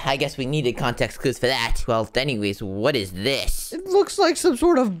 Yeah, I guess we needed context clues for that. Well, anyways, what is this? It looks like some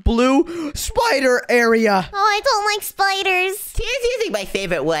sort of blue spider area. Oh, I don't like spiders. Tia's using my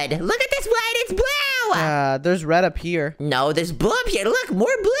favorite wood. Look at this wood, it's blue! There's red up here. No, there's blue up here. Look, more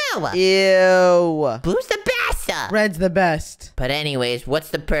blue! Ew. Blue's the best! Red's the best. But anyways, what's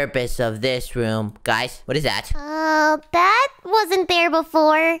the purpose of this room? Guys, what is that? That wasn't there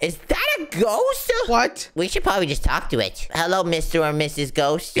before. Is that a ghost? What? We should probably just talk to it. Hello, Mr. or Mrs.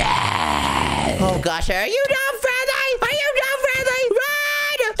 Ghost. Oh gosh, are you not friendly? Are you not friendly?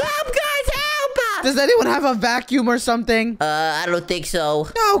 Run! Help, guys, help! Does anyone have a vacuum or something? I don't think so.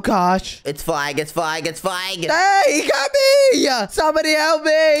 Oh gosh. It's flying, it's flying, it's flying. Hey, he got me! Somebody help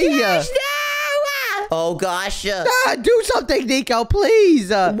me! Gosh, no! Oh gosh. Do something, Nico,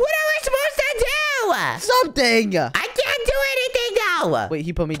 please. What am I supposed to do? Something. I can't do anything now. Wait,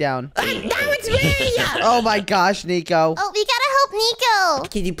 he put me down. Now it's me. Oh my gosh, Nico. Oh, we gotta help Nico.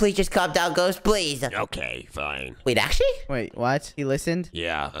 Can you please just calm down, Ghost, please? Okay, fine. Wait, actually? Wait, what? He listened?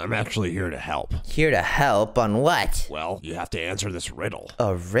 Yeah, I'm actually here to help. Here to help on what? Well, you have to answer this riddle.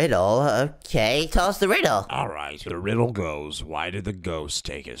 A riddle? Okay, tell us the riddle. All right, the riddle goes, why did the ghost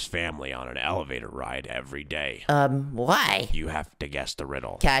take his family on an elevator ride every day? Why? You have to guess the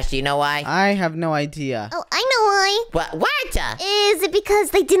riddle. Cash, do you know why? I have no idea. Oh, I know why. What? Is it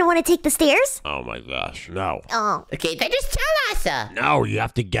because they didn't want to take the stairs? Oh my gosh, no. Oh. Okay, then just tell us. No, you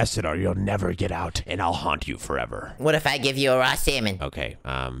have to guess it or you'll never get out, and I'll haunt you forever. What if I give you a raw salmon? Okay,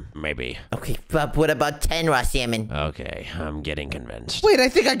 maybe. Okay, but what about 10 raw salmon? Okay, I'm getting convinced. Wait, I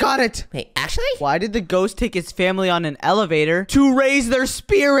think I got it. Wait, actually? Why did the ghost take his family on an elevator? To raise their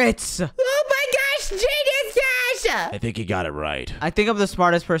spirits. Oh my gosh, genius, Dash! I think you got it right. I think I'm the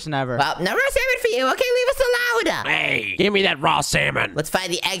smartest person ever. Well, no raw salmon for you. Okay, leave us alone. Hey, give me that raw salmon. Let's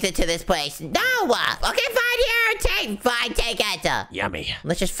find the exit to this place. No! Okay, fine, take it. Yummy.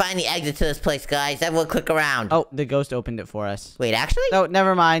 Let's just find the exit to this place, guys. Everyone click around. Oh, the ghost opened it for us. Wait, actually? No,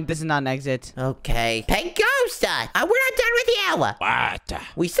 never mind. This is not an exit. Okay. Hey, Ghost! We're not done with you! What?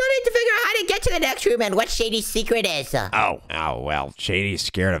 We still need to figure out how to get to the next room and what Shady's secret is. Oh, well, Shady's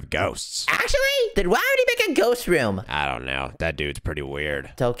scared of ghosts. Actually? Then why would he make a ghost room? I don't know. That dude's pretty weird.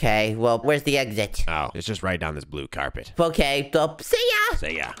 It's okay. Well, where's the exit? Oh, it's just right down this blue carpet. Okay, so see ya!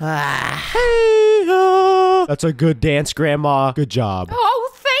 See ya. That's a good dance, Grandma. Good job.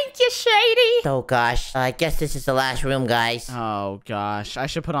 Oh, thank you, Shady. Oh gosh, I guess this is the last room, guys. Oh, gosh. I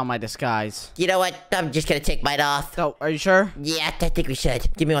should put on my disguise. You know what? I'm just gonna take mine off. Oh, are you sure? Yeah, I think we should.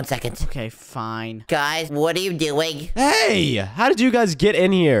 Give me 1 second. Okay, fine. Guys, what are you doing? Hey, how did you guys get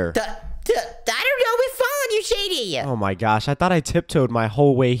in here? I don't know. We followed you, Shady. Oh my gosh, I thought I tiptoed my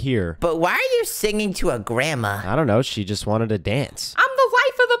whole way here. But why are you singing to a grandma? I don't know, she just wanted to dance. I'm the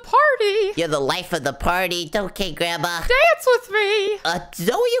life of the party. You're the life of the party. Okay, grandma. Dance with me.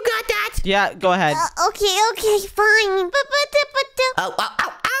 Zoe, you got that? Yeah, go ahead. Okay, fine.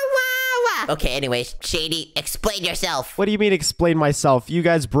 Okay, anyways, Shady, explain yourself. What do you mean explain myself? You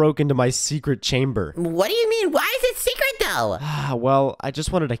guys broke into my secret chamber. What do you mean? Why is it secret, though? Well, I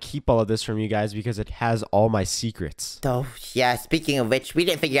just wanted to keep all of this from you guys because it has all my secrets. Oh, yeah, speaking of which, we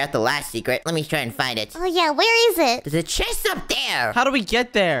didn't figure out the last secret. Let me try and find it. Oh yeah, where is it? There's a chest up there. How do we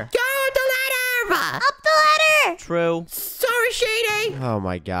get there? Go up the ladder! Up the ladder! True. Sorry, Shady. Oh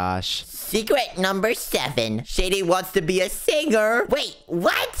my gosh. Secret number 7. Shady wants to be a singer. Wait,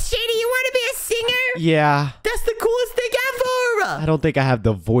 what? Shady, you want to be a singer? Yeah. That's the coolest thing ever! I don't think I have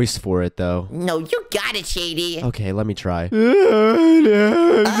the voice for it though. No, you got it, Shady. Okay, let me try. Okay,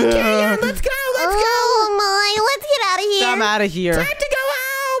 yeah, let's go, Oh my, let's get out of here. I'm out of here. Time to go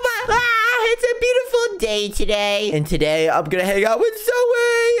home! It's a beautiful day today. And today, I'm gonna hang out with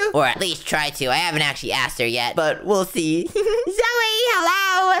Zoe! Or at least try to. I haven't actually asked her yet, but we'll see. Zoe,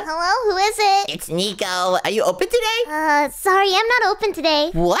 hello! Hello, who is it? It's Nico. Are you open today? Sorry, I'm not open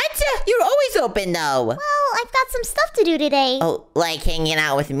today. What? You're always open, though. Well, I've got some stuff to do today. Oh, like hanging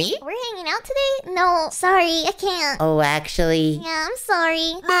out with me? We're hanging out today? No, sorry, I can't. Oh, actually... Yeah, I'm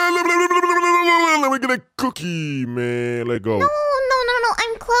sorry. Let me get a cookie, man. Let go. No,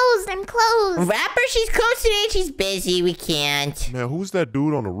 I'm closed. Rapper, she's close today. She's busy. We can't. Man, who's that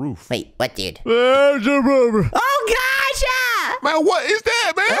dude on the roof? Wait, what dude? Man, Oh, gosh! what is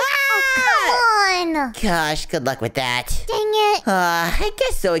that, man? Come on. Gosh, good luck with that. Dang it. I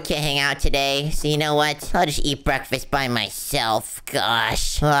guess Zoe can't hang out today. So you know what? I'll just eat breakfast by myself.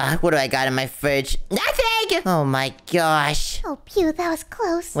 Gosh. What do I got in my fridge? Nothing! Oh my gosh. Oh, pew, that was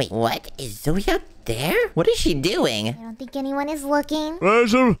close. Wait, what? Is Zoe out there? What is she doing? I don't think anyone is looking.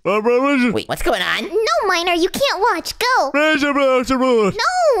 Wait, what's going on? No, Miner, you can't watch. Go. No.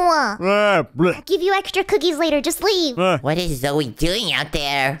 I'll give you extra cookies later. Just leave. What is Zoe doing out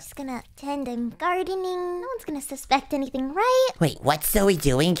there? Just gonna pretend I'm gardening. No one's gonna suspect anything, right? Wait, what's Zoe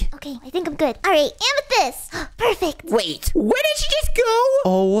doing? Okay, I think I'm good. All right, amethyst. Perfect. Wait, where did she just go?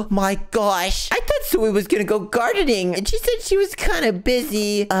 Oh my gosh. I thought Zoe was gonna go gardening, and she said she was kind of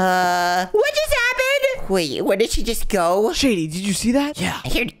busy. What just happened? Wait, where did she just go? Shady, did you see that? Yeah. I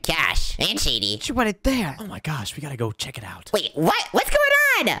heard Cash and Shady. She went it there. Oh my gosh, we gotta go check it out. Wait, what? What's going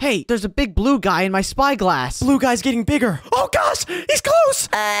on? Hey, there's a big blue guy in my spyglass. Blue guy's getting bigger. Oh gosh, he's close.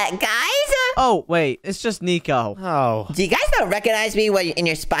 Guys? Oh, wait, it's just Nico. Oh. Do you guys not recognize me when you're in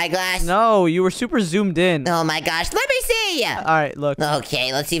your spyglass? No, you were super zoomed in. Oh my gosh, let me see! All right, look.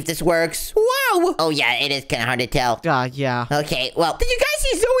 Okay, let's see if this works. Whoa! Oh yeah, it is kind of hard to tell. Yeah. Okay, well, did you guys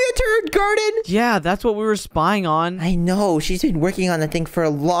see Zoe enter her garden? Yeah, that's what we were spying on. I know, she's been working on the thing for a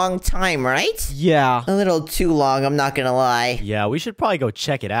long time, right? Yeah. A little too long, I'm not gonna lie. Yeah, we should probably go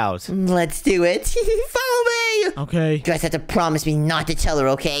check it out. Let's do it. Follow me! Okay. You guys have to promise me not to tell her,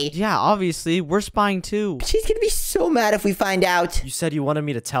 okay? Yeah, obviously, we're spying too. She's gonna be so mad if we find out. You said you wanted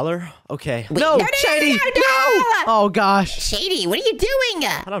me to tell her? Okay. Wait, No, Shady! no! Oh, gosh. Shady, what are you doing?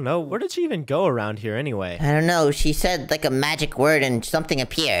 I don't know. Where did she even go around here anyway? I don't know. She said like a magic word and something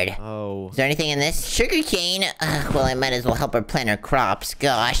appeared. Oh. Is there anything in this? Sugarcane? Well, I might as well help her plant her crops.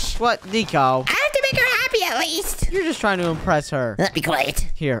 Gosh. What, Nico? I have to make her happy at least. You're just trying to impress her. Be quiet.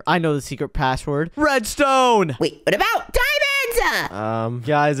 Here, I know the secret password. Redstone! Wait, what about diamonds?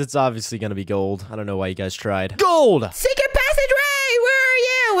 Guys, it's obviously gonna be gold. I don't know why you guys tried. Gold! Secret passageway! Where are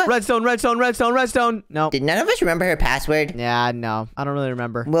you? Redstone, redstone, redstone, redstone. No. Did none of us remember her password? Yeah, no. I don't really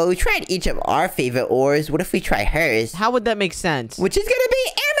remember. Well, we tried each of our favorite ores. What if we try hers? How would that make sense? Which is gonna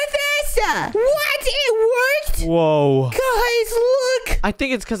be amethyst! What? It worked? Whoa. Guys, look! I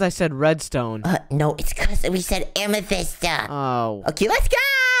think it's because I said redstone. No, it's because we said amethyst. Oh. Okay, let's go!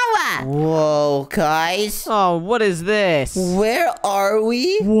 Whoa, guys. Oh, what is this? Where are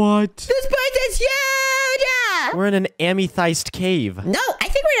we? What? This place is huge! We're in an amethyst cave. No, I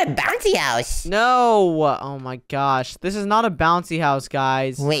think we're in a bouncy house. No. Oh my gosh. This is not a bouncy house,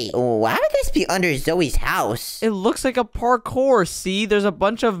 guys. Wait, why would this be under Zoe's house? It looks like a parkour. See, there's a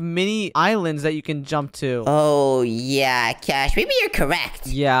bunch of mini islands that you can jump to. Oh, yeah, Cash. Maybe you're correct.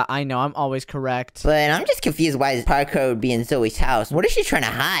 Yeah, I know. I'm always correct. But I'm just confused why parkour would be in Zoe's house. What is she trying to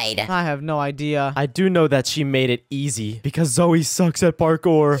hide? I have no idea. I do know that she made it easy because Zoe sucks at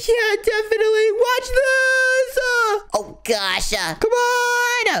parkour. Yeah, definitely. Watch this! Oh, gosh. Come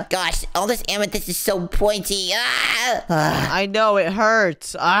on! Gosh, all this amethyst is so pointy. I know, it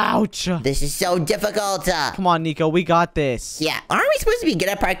hurts. Ouch. This is so difficult. Come on, Nico. We got this. Yeah, aren't we supposed to be good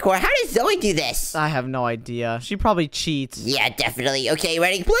at parkour? How does Zoe do this? I have no idea. She probably cheats. Yeah, definitely. Okay,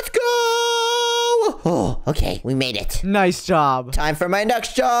 ready? Let's go! Oh, okay. We made it. Nice job. Time for my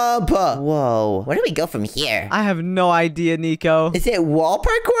next jump. Whoa. Where do we go from here? I have no idea, Nico. Is it wall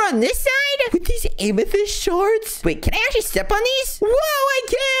parkour on this side? With these amethyst shards? Wait, can I actually step on these? Whoa, I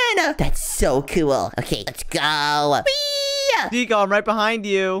can! That's so cool. Okay, let's go. Whee! Nico, I'm right behind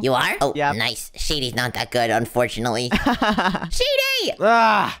you. You are? Oh, Yep. nice. Shady's not that good, unfortunately. Shady!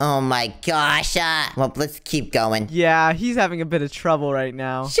 Ah! Oh my gosh. Well, let's keep going. Yeah, he's having a bit of trouble right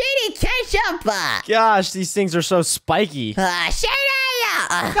now. Shady, catch up! Gosh, these things are so spiky. Shady!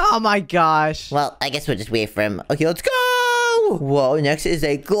 Oh my gosh. Well, I guess we'll just wait for him. Okay, let's go! Whoa, next is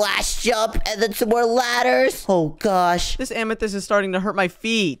a glass jump and then some more ladders. Oh gosh. This amethyst is starting to hurt my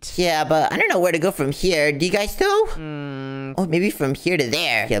feet. Yeah, but I don't know where to go from here. Do you guys know? Oh, maybe from here to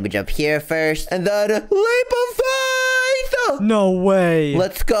there. Okay, let me jump here first. And then leap of faith! No way.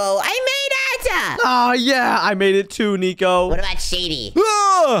 Let's go. I made it! Oh, yeah, I made it too, Nico. What about Shady?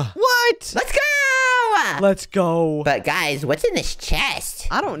 Ah! What? Let's go! Let's go. But guys, what's in this chest?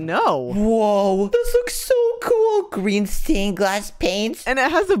 I don't know. Whoa, this looks so cool. Green stained glass paints. And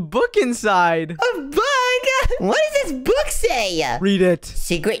it has a book inside. A book? What does this book say? Read it.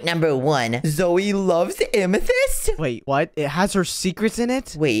 Secret number 1. Zoe loves amethyst? Wait, what? It has her secrets in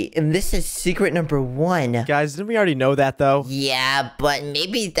it? Wait, and this is secret number 1. Guys, didn't we already know that though? Yeah, but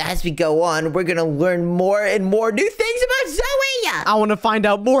maybe as we go on, we're gonna learn more and more new things about Zoe. I want to find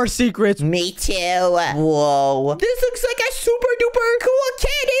out more secrets. Me too. Whoa. This looks like a super duper cool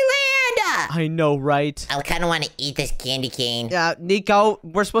candy land. I know, right? I kind of want to eat this candy cane. Yeah, Nico,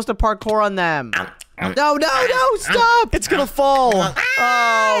 we're supposed to parkour on them. No, stop! It's gonna fall.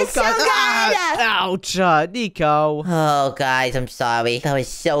 Oh, so God. good. Ouch, Nico. Oh, guys, I'm sorry. That was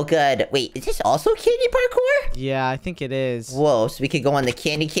so good. Wait, is this also candy parkour? Yeah, I think it is. Whoa, so we could go on the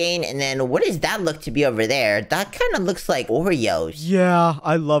candy cane, and then what does that look to be over there? That kind of looks like Oreos. Yeah,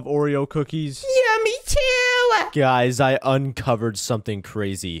 I love Oreo cookies. Yeah, me too. Guys, I uncovered something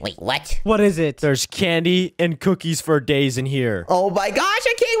crazy. Wait, what? What is it? There's candy and cookies for days in here. Oh my gosh,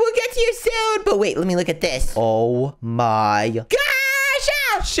 okay, we'll get to you soon. But wait, let me look at this. Oh my gosh!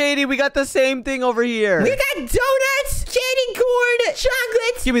 Shady, we got the same thing over here. We got donuts, candy corn,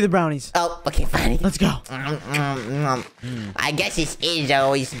 chocolate. Give me the brownies. Oh, okay, fine. Let's go. I guess this is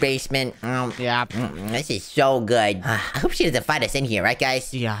Zoe's basement. Yeah. This is so good. I hope she doesn't find us in here, right,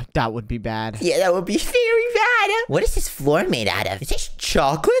 guys? Yeah, that would be bad. Yeah, that would be very bad. What is this floor made out of? Is this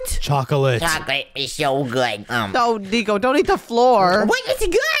chocolate? Chocolate. Chocolate is so good. No, Nico, don't eat the floor. Wait, it's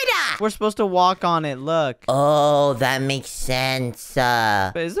good. We're supposed to walk on it, look. Oh, that makes sense.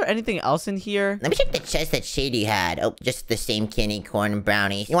 But is there anything else in here? Let me check the chest that Shady had. Oh, just the same candy corn and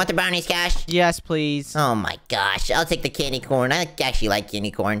brownies. You want the brownies, Cash? Yes, please. Oh my gosh, I'll take the candy corn. I actually like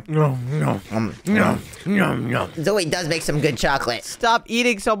candy corn. No. Zoe does make some good chocolate. Stop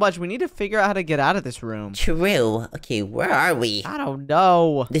eating so much. We need to figure out how to get out of this room. True. Okay, where are we? I don't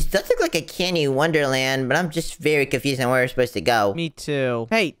know. This does look like a candy wonderland, but I'm just very confused on where we're supposed to go. Me too.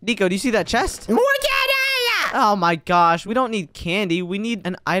 Hey, Nico, do you see that chest? More candy! Oh my gosh, we don't need candy. We need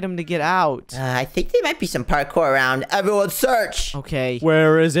an item to get out. I think there might be some parkour around. Everyone search! Okay.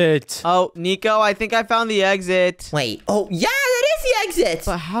 Where is it? Oh, Nico, I think I found the exit. Wait. Oh, yeah, that is the exit!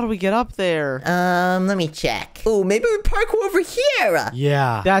 But how do we get up there? Let me check. Oh, maybe we parkour over here!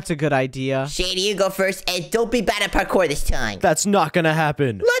 Yeah. That's a good idea. Shady, you go first, and don't be bad at parkour this time. That's not gonna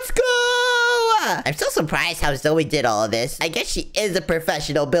happen. Let's go! I'm still surprised how Zoe did all of this. I guess she is a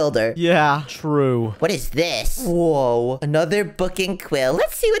professional builder. Yeah. True. What is this? Whoa, another book and quill.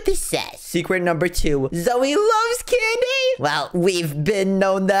 Let's see what this says. Secret number 2. Zoe loves candy. Well, we've been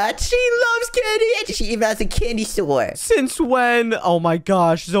known that. She loves candy, and she even has a candy store. Since when? Oh my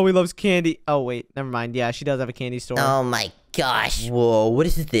gosh, Zoe loves candy. Oh wait, never mind. Yeah, she does have a candy store. Oh my gosh. Whoa, what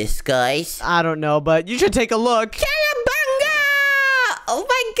is this, guys? I don't know, but you should take a look. Cowabunga! Oh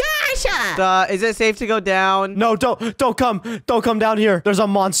my gosh! Is it safe to go down? No, don't come down here. There's a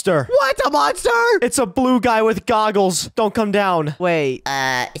monster. What? A monster? It's a blue guy with goggles. Don't come down. Wait,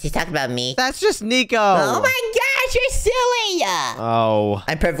 Is he talking about me? that's just Nico. Oh my gosh, you're silly! Oh.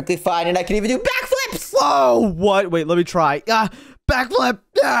 I'm perfectly fine, and I can even do backflips! Whoa, what? Wait, let me try. Backflip.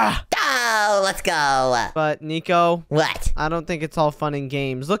 Oh, let's go. But Nico, What? I don't think it's all fun and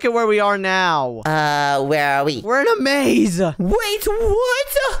games. Look at where we are now. Where are we? We're in a maze. Wait,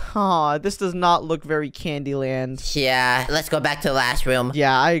 what? Aw, this does not look very Candyland. Yeah, let's go back to the last room.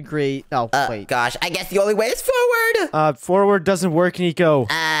 Yeah, I agree. Oh, wait. Gosh, I guess the only way is forward. Forward doesn't work, Nico.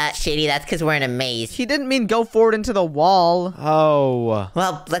 Shady, that's because we're in a maze. He didn't mean go forward into the wall. Oh.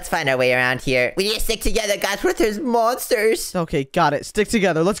 Well, let's find our way around here. We need to stick together, guys. What if there's monsters? Okay, got it. Stick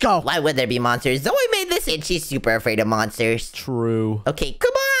together. Let's go. Why would there be monsters? Zoe made this and she's super afraid of monsters. True. Okay,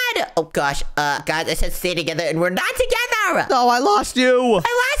 come on! Oh gosh, guys, I said stay together and we're not together! Oh, I lost you.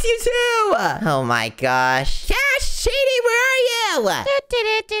 I lost you too! Oh my gosh. Cash, Shady, where are you?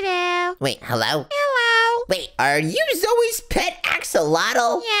 Do-do-do-do-do. Wait, hello? Hello. Wait, are you Zoe's pet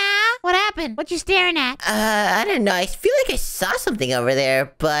axolotl? Yeah. What happened? What you staring at? I don't know. I feel like I saw something over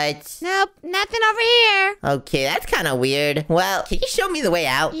there, but... Nope, nothing over here. Okay, that's kind of weird. Well, can you show me the way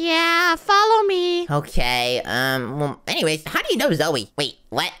out? Yeah, follow me. Okay, well, anyways, how do you know Zoe? Wait,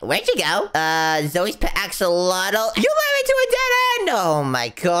 what? Where'd you go? Zoe's pet axolotl. You led me to a dead end! Oh my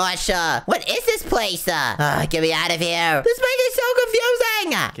gosh, what is this place? Get me out of here. This place is so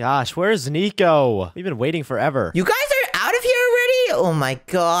confusing! Gosh, where's Nico? We've been waiting forever. You guys are out of here already? Oh my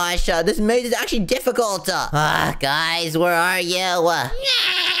gosh, this maze is actually difficult. Guys, where are you?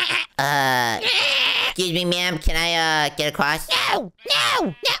 Excuse me, ma'am, can I, get across? No,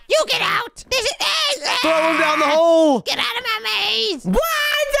 you get out. This is... Throw him down the hole! Get out of my maze. What?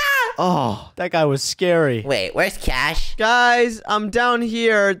 Oh, that guy was scary. Wait, where's Cash? Guys, I'm down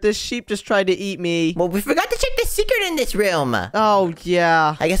here. This sheep just tried to eat me. Well, we forgot to check the secret in this room. Oh,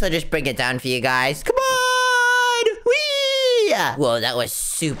 yeah. I guess I'll just bring it down for you guys. Come on! Whee! Whoa, that was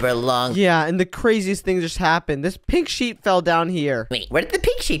super long. Yeah, and the craziest thing just happened. This pink sheep fell down here. Wait, where did the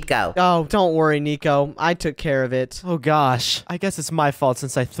pink sheep go? Oh, don't worry, Nico. I took care of it. Oh gosh, I guess it's my fault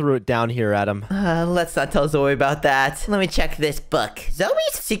since I threw it down here at him. Let's not tell Zoe about that. Let me check this book. Zoe's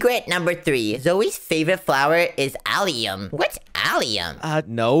secret number 3. Zoe's favorite flower is allium. What's allium?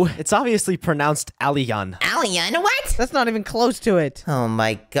 No, it's obviously pronounced Allion. Allium? What? That's not even close to it. Oh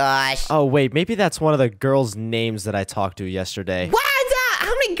my gosh. Oh wait, maybe that's one of the girls' names that I talked to yesterday. What?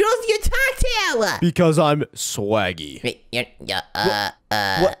 How many girls do you talk to? Because I'm swaggy. Wait,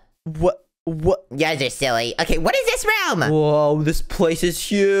 What? You guys are silly. Okay, what is this room? Whoa, this place is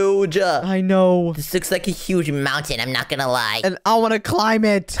huge. I know. This looks like a huge mountain, I'm not gonna lie. And I want to climb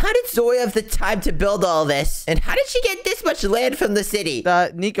it. How did Zoe have the time to build all this? And how did she get this much land from the city?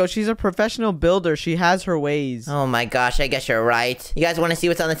 Nico, she's a professional builder. She has her ways. Oh my gosh, I guess you're right. You guys want to see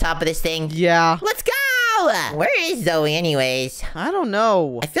what's on the top of this thing? Yeah. Let's go! Where is Zoe anyways? I don't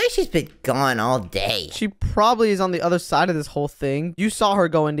know. I feel like she's been gone all day. She probably is on the other side of this whole thing. You saw her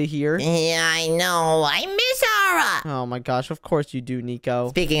go into here. Yeah, I know. I miss her. Oh my gosh, of course you do, Nico.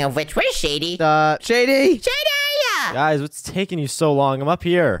 Speaking of which, where's Shady? Shady! Shady! Guys, what's taking you so long? I'm up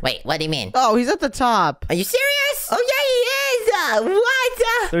here. Wait, what do you mean? Oh, he's at the top. Are you serious? Oh yeah, he is!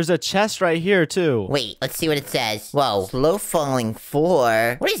 What? There's a chest right here, too. Wait, let's see what it says. Whoa, slow falling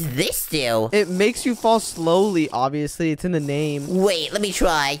 4. What does this do? It makes you fall slowly, obviously. It's in the name. Wait, let me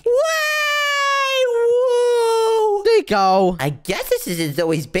try. Whoa! Nico! I guess this is in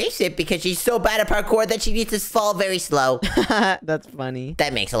Zoe's basement because she's so bad at parkour that she needs to fall very slow. That's funny.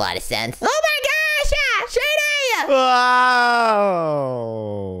 That makes a lot of sense. Oh my gosh! Shady!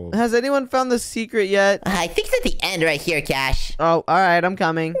 Wow. Has anyone found the secret yet? I think it's at the end right here, Cash. Oh, alright, I'm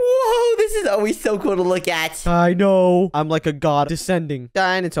coming. Whoa, this is always so cool to look at. I know. I'm like a god descending.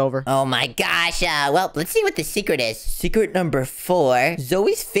 And it's over. Oh my gosh. Well, let's see what the secret is. Secret number 4.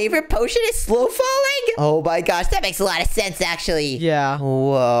 Zoe's favorite potion is slow falling? Oh my gosh, that makes a lot of sense, actually. Yeah.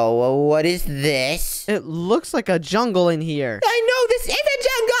 Whoa, what is this? It looks like a jungle in here. I know, this is a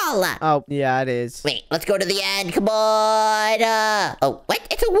jungle! Oh, yeah, it is. Wait, let's go to the end. come on. Oh, what?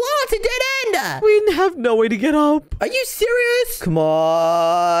 It's a wall. It's a dead end. We have no way to get up. Are you serious? Come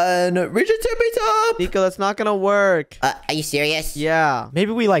on. Reach the tippy top. Nico, that's not gonna work. Are you serious? Yeah.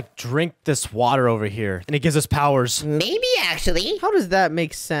 Maybe we like drink this water over here and it gives us powers. Maybe, actually. How does that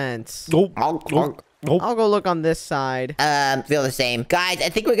make sense? Oh, I'll go look on this side. Feel the same. Guys, I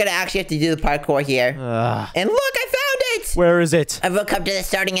think we're gonna actually have to do the parkour here. And look, I found it! Where is it? Everyone come to the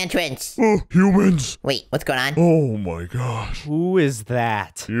starting entrance. Oh, humans. Wait, what's going on? Oh my gosh. Who is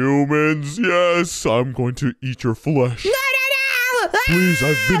that? Humans, yes. I'm going to eat your flesh. No! Please,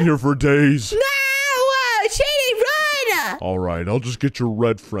 I've been here for days. No! Shady, run! All right, I'll just get your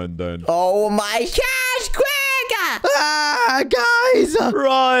red friend then. Oh my gosh, quick! Ah, guys!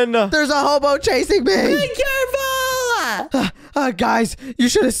 Run! There's a hobo chasing me! Be careful! Guys, you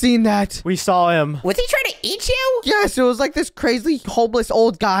should have seen that. We saw him. Was he trying to eat you? Yes, it was like this crazy homeless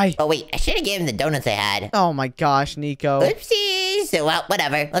old guy. Oh wait, I should have given him the donuts I had. Oh my gosh, Nico. Oopsies. Well,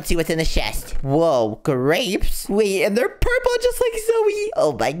 whatever. Let's see what's in the chest. Whoa, grapes? Wait, and they're purple just like Zoe.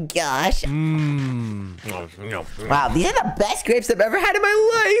 Oh my gosh. Wow, these are the best grapes I've ever had in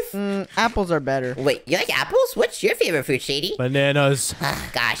my life. Apples are better. Wait, you like apples? What's your favorite fruit, Shady? Bananas.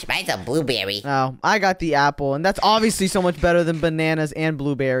 Gosh, mine's a blueberry. Oh, I got the apple, and that's obviously so much better than bananas and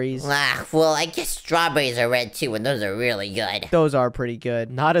blueberries. Well, I guess strawberries are red too, and those are really good. Those are pretty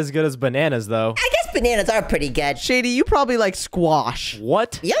good. Not as good as bananas, though. I guess bananas are pretty good. Shady, you probably like squash.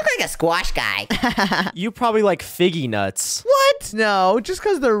 What? You look like a squash guy. You probably like figgy nuts. What? No, just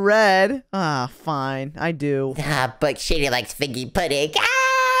because they're red. Ah, fine. I do. But Shady likes figgy pudding. Ah!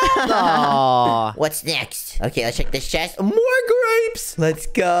 Aww. What's next? Okay, let's check this chest. More grapes. Let's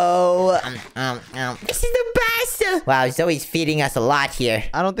go. This is the best. Wow, Zoe's feeding us a lot here.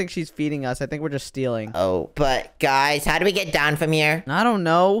 I don't think she's feeding us. I think we're just stealing. Oh, but guys, how do we get down from here? I don't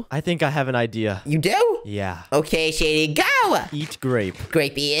know. I think I have an idea. You do? Yeah. Okay, Shady, go. Eat grape.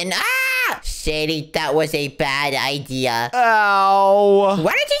 Grape eaten. Ah! Shady, that was a bad idea. Ow.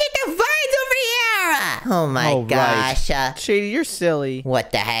 Why don't you get the vines over here? Oh my Oh, right. gosh. Shady, you're silly.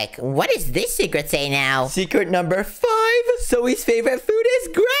 What the heck? What does this secret say now? Secret number 5. Zoe's favorite food is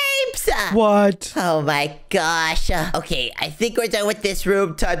grapes. What? Oh my gosh. Okay, I think we're done with this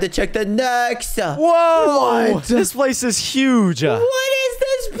room. Time to check the next. Whoa. What? This place is huge. What is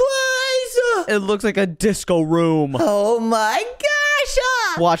this place? It looks like a disco room. Oh my gosh.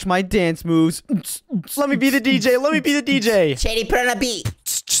 Watch my dance moves. Let me be the DJ. Let me be the DJ. Shady, put on a beat.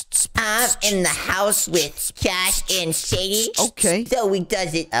 I'm in the house with Cash and Shady. Okay. Zoe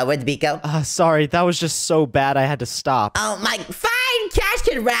does it. Where'd the beat go? Sorry, that was just so bad I had to stop. Oh my, fine, Cash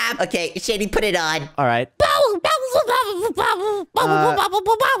can rap. Okay, Shady, put it on. All right.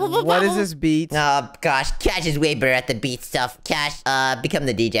 What is this beat? Oh gosh, Cash is way better at the beat stuff. Cash, become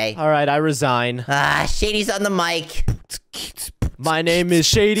the DJ. All right, I resign. Shady's on the mic. My name is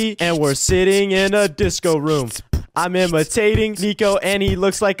Shady, and we're sitting in a disco room. I'm imitating Nico, and he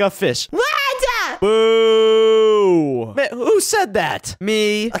looks like a fish. What? Boo! Man, who said that?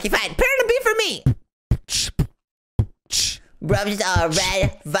 Me. Okay, fine. Put on a beat for me. Roses are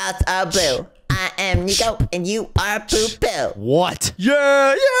red, violets are blue. I am Nico, and you are Poo Poo. What?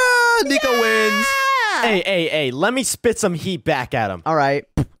 Yeah, Nico wins. Hey, let me spit some heat back at him. All right.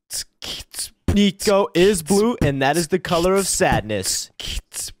 Nico is blue, and that is the color of sadness.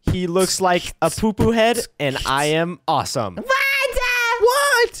 He looks like a poo-poo head, and I am awesome.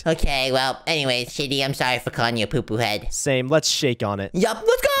 What? Okay, well, anyways, Shady, I'm sorry for calling you a poo-poo head. Same, let's shake on it. Yup,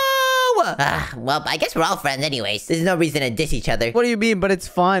 let's go! Well, I guess we're all friends anyways. There's no reason to diss each other. What do you mean? But it's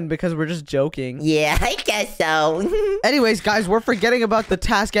fun because we're just joking. Yeah, I guess so. Anyways, guys, we're forgetting about the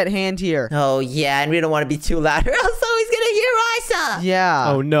task at hand here. Oh, yeah, and we don't want to be too loud or else Zoe's gonna hear us.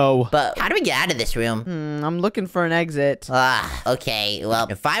 Yeah. Oh, no. But how do we get out of this room? I'm looking for an exit. Okay. Well,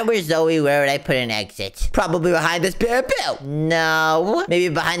 if I were Zoe, where would I put an exit? Probably behind this bamboo. No. Maybe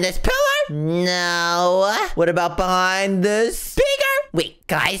behind this pillar? No. What about behind this speaker? Wait,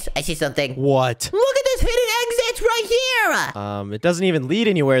 guys, I see something. What? Look at this hidden exit right here. It doesn't even lead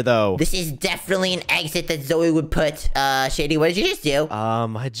anywhere, though. This is definitely an exit that Zoe would put. Shady, what did you just do?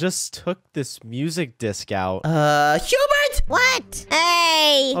 I just took this music disc out. Hubert? What?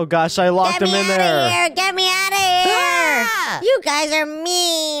 Hey! Oh gosh, I locked Get him me in out there. of here! Get me out of here! Ah! You guys are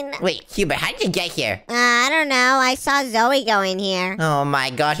mean. Wait, Hubert, how did you get here? I don't know. I saw Zoe go in here. Oh my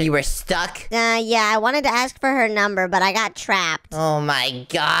gosh, you were stuck? Yeah, I wanted to ask for her number, but I got trapped. Oh my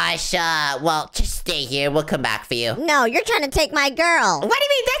gosh, well, just stay here. We'll come back for you. No, you're trying to take my girl. What do you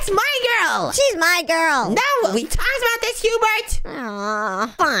mean? That's my girl. She's my girl. No, we talked about this, Hubert.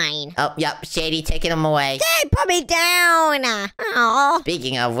 Aw, fine. Oh, yep. Shady taking him away. Hey, put me down. Aw.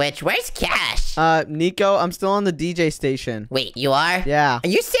 Speaking of which, where's Cash? Nico, I'm still on the DJ station. Wait, you are? Yeah. Are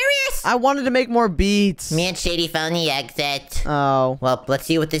you serious? I wanted to make more beats. Me and Shady found the exit. Oh. Well, let's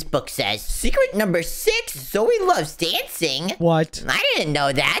see what this book says. Secret number 6, Zoe loves dancing. What? I didn't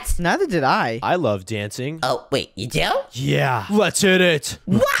know that. Neither did I. I love dancing. Oh, wait, you do? Yeah. Let's hit it.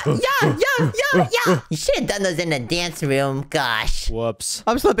 What? Yeah. You should have done those in the dance room. Gosh. Whoops.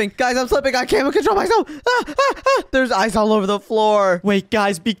 I'm slipping. Guys, I'm slipping. I can't even control myself. There's ice all over the floor. Wait,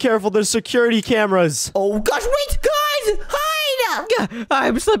 guys, be careful. There's security cameras. Oh, gosh, wait, guys! Hide!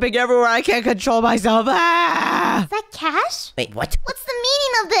 I'm slipping everywhere. I can't control myself. Is that Cash? Wait, what? What's the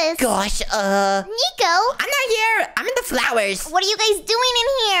meaning of this? Gosh, Nico? I'm not here. I'm in the flowers. What are you guys doing in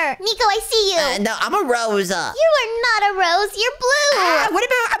here? Nico, I see you. No, I'm a rose. You are not a rose. You're blue. What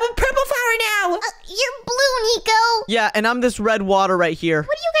about, I'm a purple flower now. You're blue, Nico. Yeah, and I'm this red water right here.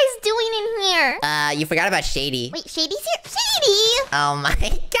 What are you guys doing in here? You forgot about Shady. Wait, Shady's here? Shady! Oh my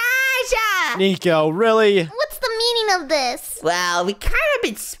gosh! Nico, really? What's the meaning of this? Well, we kind of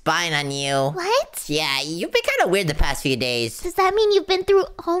been spying on you. What? Yeah, you've been kind of weird the past few days. Does that mean you've been through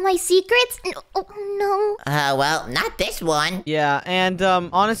all my secrets? Oh, no. Well, not this one. Yeah, and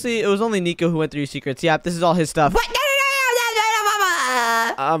honestly, it was only Nico who went through your secrets. Yeah, this is all his stuff. What? No.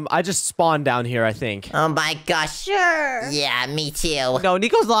 I just spawned down here, I think. Oh my gosh. Sure. Yeah, me too. No,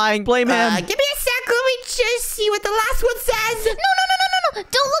 Nico's lying. Blame him. Give me a sec. Let me just see what the last one says. No. Don't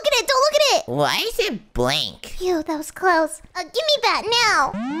look at it. Don't look at it. Why is it blank? Phew, that was close. Give me that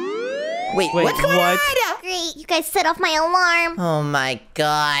now. Wait, what's going what? on? Great. You guys set off my alarm. Oh my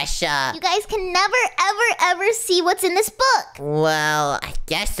gosh. You guys can never, ever see what's in this book. Well, I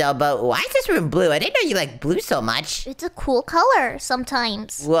guess so, but why is this room blue? I didn't know you like blue so much. It's a cool color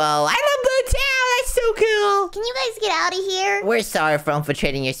sometimes. Whoa, I love blue too. That's so cool. Can you guys get out of here? We're sorry for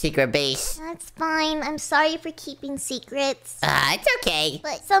infiltrating your secret base. That's fine. I'm sorry for keeping secrets. It's okay.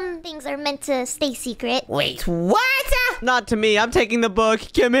 But some things are meant to stay secret. Wait, what? Not to me. I'm taking the book.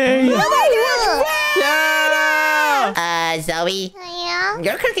 Gimme. Yeah. Zoe, Yeah?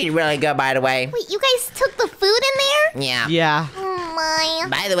 you're cooking really good, by the way. Wait, you guys took the food in there? Yeah. Yeah. Oh my.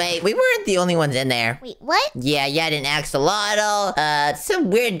 By the way, we weren't the only ones in there. Wait, what? Yeah, you had an axolotl, some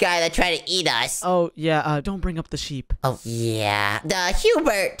weird guy that tried to eat us. Oh, yeah. Don't bring up the sheep. Oh, yeah. The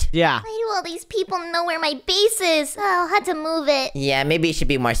Hubert. Yeah. Why do all these people know where my base is? Oh, I'll have to move it. Yeah, maybe you should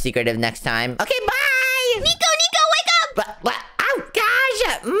be more secretive next time. Okay, bye! Nico, wake up! What? Oh,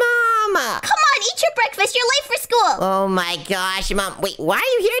 gosh! Mom! Come on, eat your breakfast. You're late for school. Oh, my gosh, Mom. Wait, why are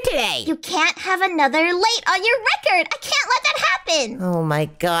you here today? You can't have another late on your record. I can't let that happen. Oh, my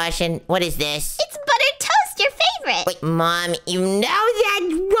gosh. And what is this? It's buttered toast, your favorite. Wait, Mom, you know that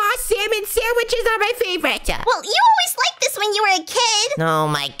raw salmon sandwiches are my favorite. Well, you always liked this when you were a kid. Oh,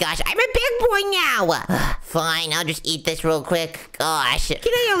 my gosh. I'm a big boy now. Fine, I'll just eat this real quick. Gosh. Can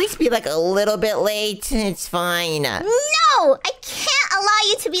I at least be like a little bit late? It's fine. No, I can't allow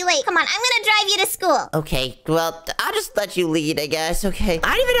you to be late. Come on, I'm gonna drive you to school. Okay, well, I'll just let you lead, I guess. Okay.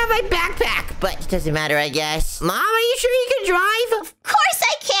 I don't even have my backpack, but it doesn't matter, I guess. Mom, are you sure you can drive? Of course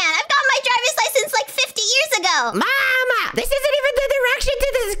I can. I've got my driver's license like 50 years ago. Mama, this isn't even the direction to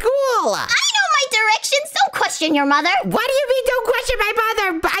the school. I know my directions. Don't question your mother. What do you mean don't question my mother?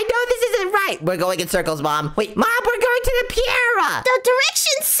 I know this isn't right. We're going in circles, Mom. Wait, Mom, we're going to the pier. The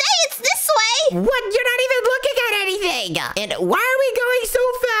directions say it's this way. What? You're not even looking at anything. And why are we going so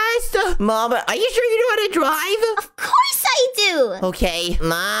fast? Mom, are you sure you know how to drive? Of course I do. Okay,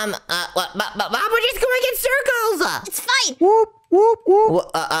 Mom. Mom, we're just going in circles. It's fine. Whoop, whoop,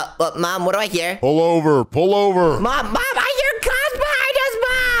 whoop. Mom, what do I hear? Pull over, pull over. Mom, I hear cops behind us,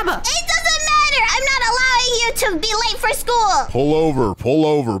 Mom. It doesn't matter. I'm not allowing you to be late for school. Pull over, pull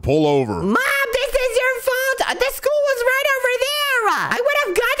over, pull over. Mom, this is your fault. The school was right over there. I would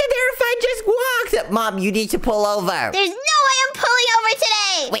have gotten there if I just walked. Mom, you need to pull over. There's no way I'm pulling over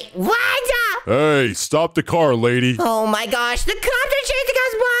today. Wait, what? Hey, stop the car, lady. Oh my gosh, the cops are chasing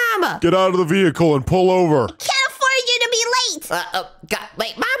us, Mom. Get out of the vehicle and pull over. Can't afford you to be late.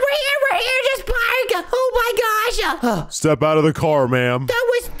 Wait, Mom, we're here, just park. Oh my gosh. Step out of the car, ma'am. That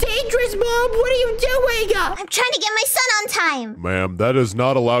was dangerous, Mom. What are you doing? I'm trying to get my son on time. Ma'am, that does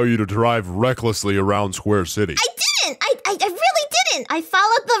not allow you to drive recklessly around Square City. I didn't. I really didn't. I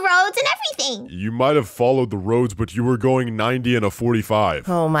followed the roads and everything. You might have followed the roads, but you were going 90 and a 45.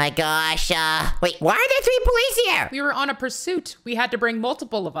 Oh my gosh. Wait, why are there 3 police here? We were on a pursuit. We had to bring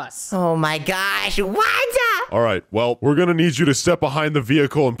multiple of us. Oh my gosh. What? All right, well, we're gonna need you to step behind the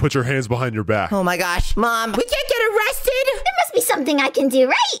vehicle and put your hands behind your back. Oh my gosh. Mom, we can't get arrested. There must be something I can do,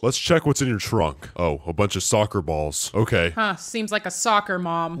 right? Let's check what's in your trunk. Oh, a bunch of soccer balls. Okay. Huh, seems like a soccer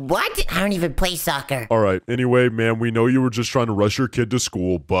mom. What? I don't even play soccer. All right, anyway, ma'am, we know you were just trying to rush your kid to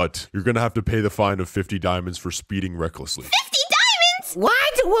school, but you're gonna have to pay the fine of 50 diamonds for speeding recklessly. 50 diamonds? What?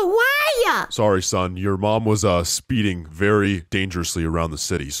 Why? Sorry, son, your mom was speeding very dangerously around the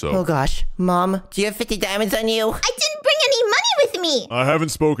city, so... Oh gosh. Mom, do you have 50 diamonds on you? I didn't bring any money with me. I haven't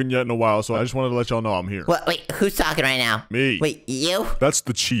spoken yet in a while, so I just wanted to let y'all know I'm here. What? Wait, who's talking right now? Me. Wait, you? That's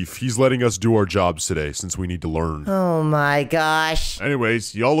the chief. He's letting us do our jobs today since we need to learn. Oh my gosh.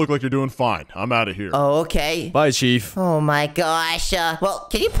 Anyways, y'all look like you're doing fine. I'm out of here. Oh, okay. Bye, Chief. Oh my gosh. Well,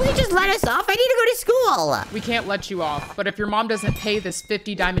 can you please just let us off? I need to go to school. We can't let you off, but if your mom doesn't pay this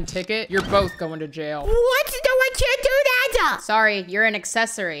 50 diamond ticket, you're both going to jail. What? No, I can't do that. Sorry, you're an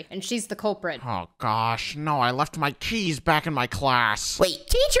accessory, and she's the culprit. Oh gosh, no, I left my keys back in my class. Wait,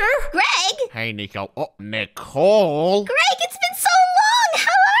 teacher? Greg? Hey, Nico. Oh, Nicole. Greg, it's been so long. How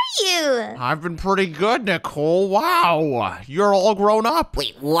are you? I've been pretty good, Nicole. Wow, you're all grown up.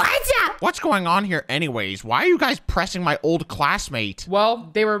 Wait, what? What's going on here anyways? Why are you guys pressing my old classmate? Well,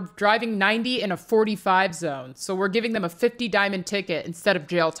 they were driving 90 in a 45 zone, so we're giving them a 50 diamond ticket instead of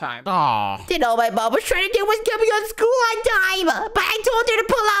jail time. Aw, Did all my mom was trying to do was get me on school on time, but I told her to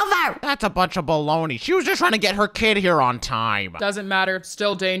pull over. that's a bunch of baloney. She was just trying to get her kid here on time. Doesn't matter,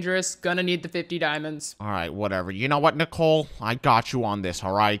 still dangerous, gonna need the 50 diamonds. All right, whatever. You know what, Nicole? I got you on this,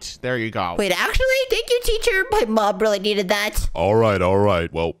 all right? There you go. Wait, actually, thank you, teacher. My mom really needed that. All right, all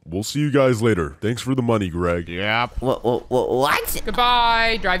right. Well, we'll see you guys later. Thanks for the money, Greg. Yep, What?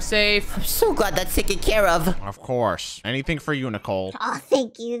 Goodbye, drive safe. I'm so glad that's taken care of. of course. Anything for you, Nicole. Oh,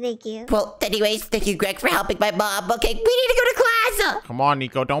 thank you, thank you. Well, anyways, thank you, Greg, for helping my mom. Okay, we need to go to class. Come on,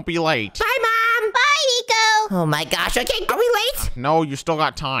 Nico, don't be late. Bye, Mom. Bye, Nico. Oh my gosh. Okay, are we late? No, you still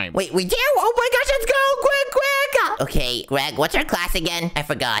got time. Wait, we do? Oh my gosh, let's go! Quick, quick! Okay, Greg, what's our class again? I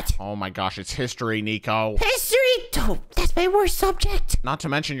forgot. Oh my gosh, it's history, Nico. History? Oh, that's my worst subject. Not to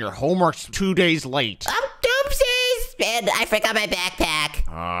mention your homework's 2 days late. Oopsies! Man, I forgot my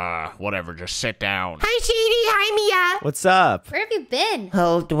backpack. Whatever, just sit down. Hi, Shady. Hi, Mia. What's up? Where have you been?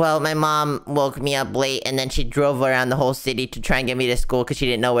 Oh, well, my mom woke me up late, and then she drove around the whole city to try and get me to school because she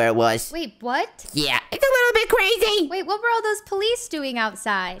didn't know where it was. Wait, what? Yeah, it's a little bit crazy. Wait, what were all those police doing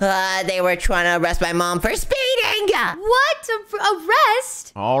outside? They were trying to arrest my mom for speeding. What?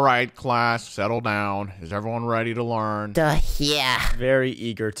 Arrest? All right, class, settle down. Is everyone ready to learn? Yeah. Very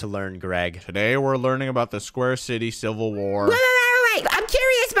eager to learn, Greg. Today we're learning about the Square City Civil War. Wait. I'm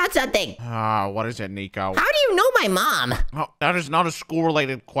curious about something. What is it, Nico? How do you know my mom? Oh, that is not a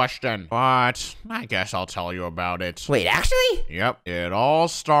school-related question, but I guess I'll tell you about it. Wait, actually? Yep, it all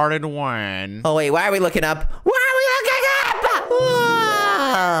started when... Oh, wait, why are we looking up? Why are we looking up?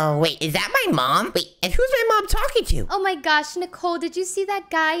 Whoa! Wait, is that my mom? Wait, and who's my mom talking to? Oh my gosh, Nicole, did you see that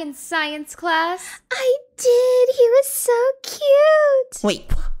guy in science class? I did. He was so cute.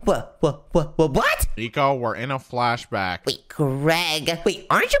 Wait, what? Nico, we're in a flashback. Wait, Greg. Wait,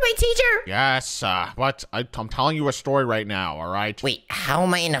 aren't you my teacher? Yes, but I'm telling you a story right now, all right? Wait, how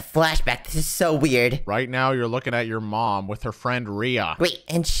am I in a flashback? This is so weird. Right now, you're looking at your mom with her friend Rhea. Wait,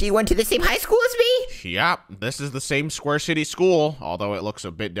 and she went to the same high school as me? Yep, this is the same Square City school, although it looks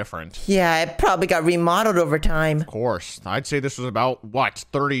a bit different. Yeah, it probably got remodeled over time. Of course, I'd say this was about, what,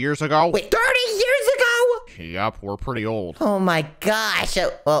 30 years ago? Wait, 30 years ago? Yep, we're pretty old. Oh my gosh.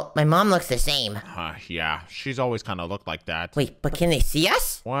 Well, my mom looks the same. Yeah, she's always kind of looked like that. Wait, but can they see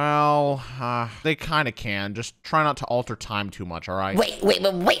us? Well, they kind of can. Just try not to alter time too much, all right? Wait,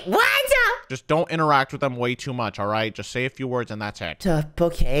 what? Just don't interact with them way too much, all right? Just say a few words and that's it.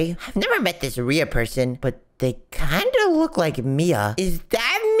 Okay. I've never met this Rhea person, but they kind of look like Mia. Is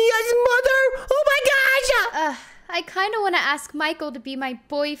that Mia's mother? Oh my gosh! I kind of want to ask Michael to be my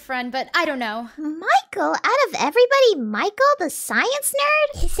boyfriend, but I don't know. Michael? Out of everybody, Michael, the science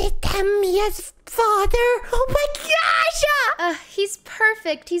nerd? Is it that Mia's father? Oh my gosh! He's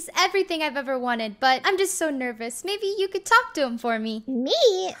perfect. He's everything I've ever wanted, but I'm just so nervous. Maybe you could talk to him for me.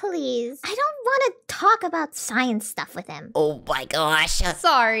 Me? Please. I don't want to talk about science stuff with him. Oh my gosh.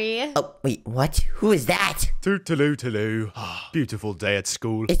 Sorry. Oh, wait, what? Who is that? Toot-taloo-taloo. Beautiful day at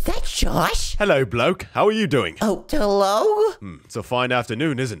school. Is that Josh? Hello, bloke. How are you doing? Oh, hello? It's a fine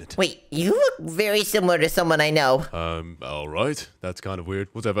afternoon, isn't it? Wait, you look very similar similar to someone I know. All right. That's kind of weird.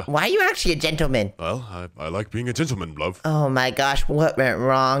 Whatever. Why are you actually a gentleman? Well, I like being a gentleman, love. Oh my gosh, what went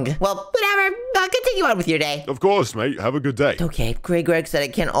wrong? Well, whatever. Continue on with your day. Of course, mate. Have a good day. Okay, Greg said I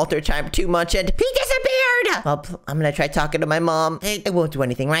can't alter time too much, and he disappeared! Well, I'm gonna try talking to my mom. It won't do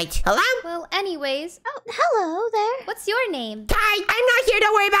anything, right? Hello? Well, anyways, Oh, hello there. what's your name? Hi, I'm not here,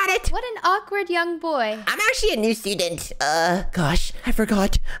 don't worry about it! What an awkward young boy. I'm actually a new student. Gosh, I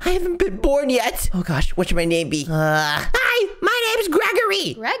forgot. I haven't been born yet. Oh gosh, what should my name be? Hi, my name's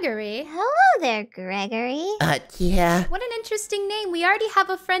Gregory! Gregory? Hello there, Gregory. Yeah. What an interesting name. We already have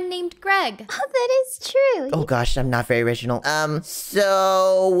a friend named Greg. Oh, that is true. Oh gosh, I'm not very original.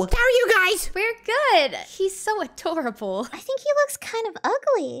 So... How are you guys? We're good. He's so adorable. I think he looks kind of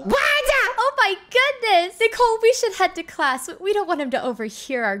ugly. What? Oh my goodness! Nicole, we should head to class. We don't want him to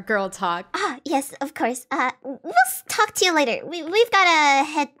overhear our girl talk. Ah, yes, of course. We'll talk to you later. We've gotta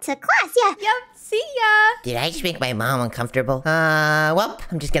head to class, yeah. Yep, see ya! Did I just make my mom uncomfortable? Well,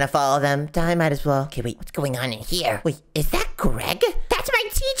 I'm just gonna follow them. I might as well. Okay, wait, what's going on in here? Wait, is that Greg? That's my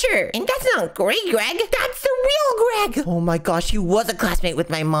teacher! And that's not Greg. That's the real Greg! Oh my gosh, he was a classmate with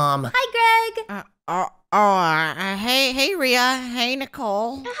my mom. Hi, Greg. Hey, Rhea. Hey,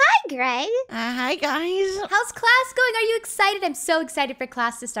 Nicole. Hi, Greg. Hi, guys. How's class going? Are you excited? I'm so excited for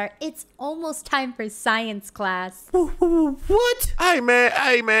class to start. It's almost time for science class. What? Hey,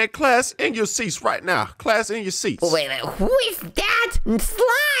 man, class in your seats right now. Class in your seats. Wait, who is that?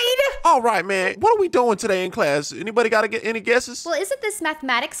 Slide? All right, man. What are we doing today in class? Anybody got to get any guesses? Well, isn't this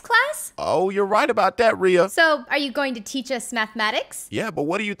mathematics class? Oh, you're right about that, Rhea. So, are you going to teach us mathematics? Yeah, but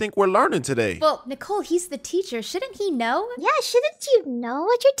what do you think we're learning today? Well, Nicole, he's the teacher. Shouldn't he know? Yeah, shouldn't you know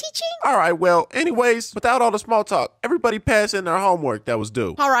what you're teaching? All right, well, anyways, without all the small talk, everybody pass in their homework that was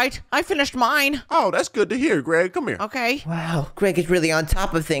due. All right, I finished mine. Oh, that's good to hear, Greg. Come here. Okay. Wow, Greg is really on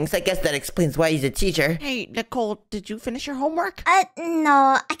top of things. I guess that explains why he's a teacher. Hey, Nicole, did you finish your homework?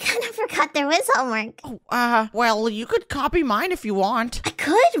 No, I kind of forgot there was homework. Well, you could copy mine if you want. I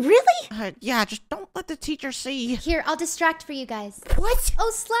could? Really? Yeah, just don't let the teacher see. Here, I'll distract for you guys. What?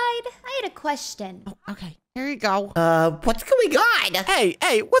 Oh, Slide, I had a question. Okay, here you go. What's going on?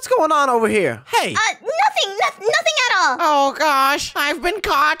 Hey, what's going on over here? Hey. Nothing at all. Oh, gosh, I've been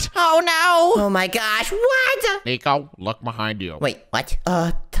caught. Oh, no. Oh my gosh, what? Nico, look behind you. Wait, what?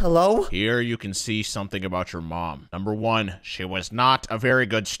 Hello? Here you can see something about your mom. Number one, she was not a very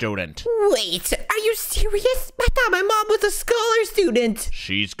good student. Wait, are you serious? I thought my mom was a scholar student.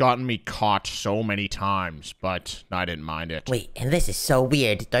 She's gotten me caught so many times, but I didn't mind it. Wait, and this is so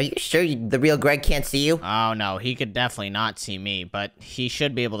weird. Are you sure the real Greg can't see you? Oh, no, he could definitely not see me, but he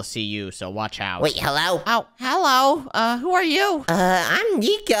should be able to see you, so watch out. Wait, hello? Oh, hello. Who are you? I'm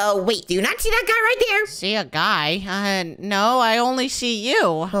Nico. Wait, do you not see that guy right there? See a guy? No, I only see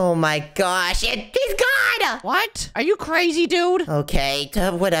you. Oh my gosh, he's gone! What? Are you crazy, dude? Okay,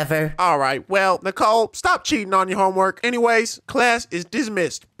 whatever. All right, well, Nicole, stop cheating on your homework. Anyways, class is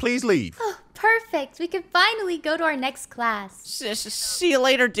dismissed. Please leave. Perfect. We can finally go to our next class. See you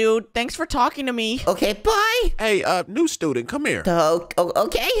later, dude. Thanks for talking to me. Okay, bye! Hey, new student, come here.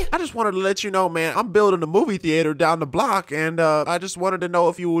 Okay? I just wanted to let you know, man, I'm building a movie theater down the block, and I just wanted to know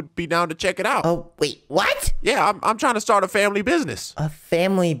if you would be down to check it out. Oh, wait, what? Yeah, I'm trying to start a family business. A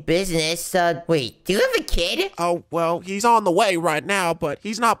family business? Wait, do you have a kid? Oh, well, he's on the way right now, but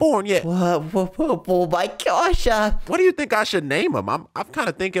he's not born yet. Oh my gosh, What do you think I should name him? I'm kind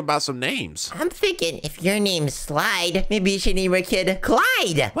of thinking about some names. I'm thinking if your name's Slide, maybe you should name your kid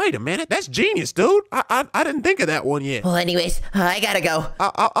Clyde. Wait a minute, that's genius, dude. I didn't think of that one yet. Well, anyways, I gotta go.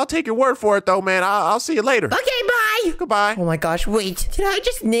 I'll take your word for it, though, man. I'll see you later. Okay, bye! Goodbye. Oh my gosh, wait. Did I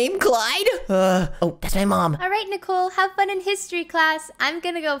just name Clyde? Oh, that's my mom. All right, Nicole, have fun in history class. I'm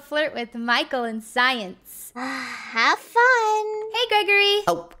gonna go flirt with Michael in science. Have fun. Hey, Gregory.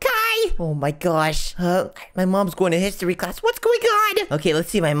 Okay. Oh my gosh. My mom's going to history class. What's going on? Okay, let's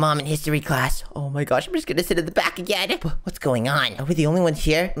see my mom in history class. Oh my gosh, I'm just gonna sit in the back again. What's going on? Are we the only ones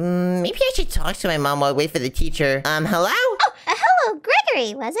here? Maybe I should talk to my mom while I wait for the teacher. Hello? Oh, hello,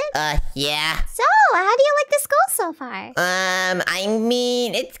 Gregory, was it? Yeah. So, how do you like the school so far? I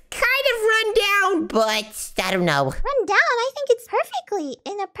mean, it's kind of run down, but I don't know. Run down? I think it's perfectly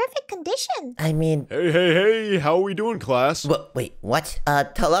in a perfect condition. I mean... Hey, how are we doing, class? Wait, what?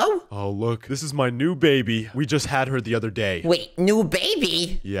 Hello? Oh, look, this is my new baby. We just had her the other day. Wait, new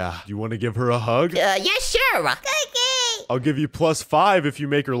baby? Yeah, do you want to give her a hug? Yeah, sure. Cookie! I'll give you +5 if you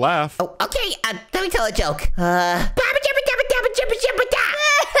make her laugh. Oh, okay, let me tell a joke.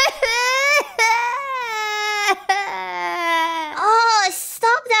 Oh,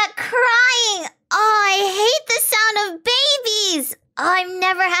 stop that crying! Oh, I hate the sound of babies! I'm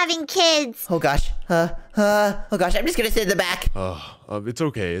never having kids. Oh gosh, Oh gosh, I'm just gonna sit in the back. It's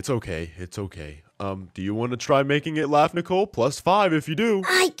okay. It's okay. It's okay. Do you want to try making it laugh, Nicole? +5 if you do.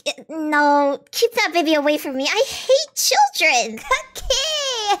 No, keep that baby away from me. I hate children.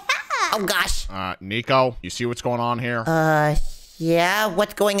 Okay. Oh gosh. Nico, you see what's going on here? Yeah,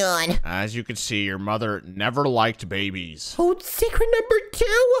 what's going on? As you can see, your mother never liked babies. Oh, secret number 2?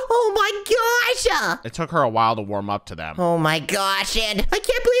 Oh my gosh! It took her a while to warm up to them. Oh my gosh, and I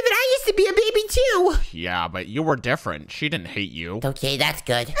can't believe it, I used to be a baby too! Yeah, but you were different. She didn't hate you. Okay, that's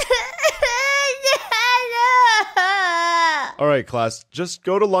good. All right, class, just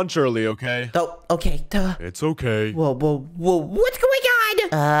go to lunch early, okay? Oh, okay, It's okay. Whoa, what's going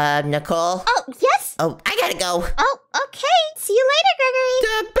on? Nicole? Oh, yes? Oh, I gotta go. Oh, okay. See you later,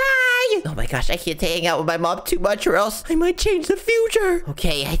 Gregory. Bye! Oh my gosh, I can't hang out with my mom too much or else I might change the future.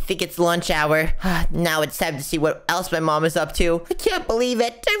 Okay, I think it's lunch hour. Now it's time to see what else my mom is up to. I can't believe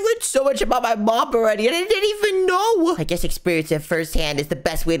it. I've learned so much about my mom already and I didn't even know. I guess experience it firsthand is the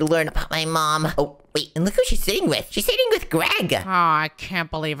best way to learn about my mom. Oh, wait, and look who she's sitting with. She's sitting with Greg. Oh, I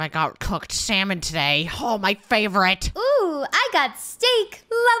can't believe I got cooked salmon today. Oh, my favorite. Ooh, I got steak.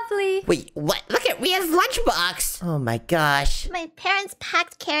 Lovely. Wait, what? Look at Ria's lunchbox. Oh my gosh. My parents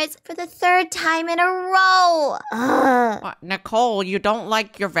packed carrots for the 3rd time in a row. Ugh. What, Nicole, you don't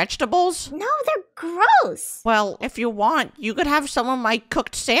like your vegetables? No, they're gross. Well, if you want, you could have some of my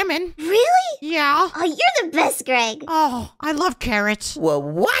cooked salmon. Really? Yeah. Oh, you're the best, Greg. Oh, I love carrots. Whoa,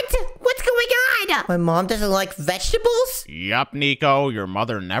 what? What's going on? My mom doesn't like vegetables? Yup, Nico, your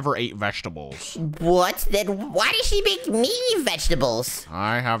mother never ate vegetables. What? Then why does she make me eat vegetables?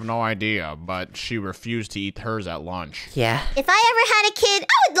 I have no idea, but she refused to eat hers at lunch. Yeah. If I ever had a kid,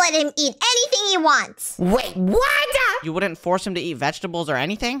 I would let him eat anything he wants. Wait, what? You wouldn't force him to eat vegetables or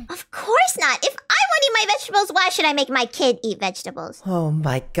anything? Of course not. If I want to eat my vegetables, why should I make my kid eat vegetables? Oh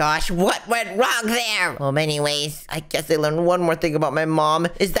my gosh, what went wrong there? Well, anyways, I guess I learned one more thing about my mom,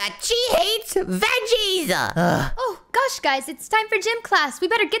 is that she hates veggies. Oh, gosh, guys, it's time for gym class. We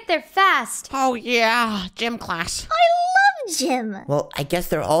better get there fast. Oh, yeah. Gym class. I love gym. Well, I guess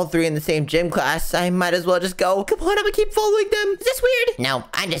they're all 3 in the same gym class. I might as well just go. Come on, I'm gonna keep following them. Is this weird? No,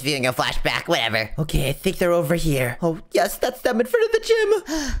 I'm just viewing a flashback, whatever. Okay, I think they're over here. Oh, yes, that's them in front of the gym.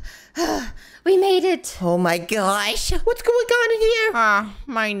 We made it. Oh my gosh, what's going on in here?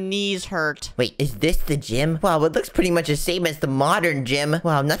 My knees hurt. Wait, is this the gym? Wow, it looks pretty much the same as the modern gym.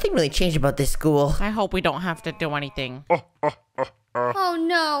 Wow, nothing really changed about this school. I hope we don't have to do anything. Oh,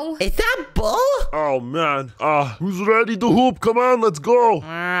 no. Is that Bull? Oh, man. Who's ready to hoop? Come on, let's go.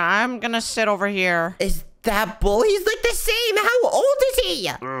 I'm gonna sit over here. Is that Bull? He's like the same. How old is he?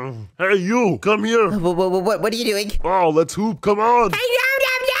 Hey, you, come here. What are you doing? Oh, let's hoop. Come on. Hey,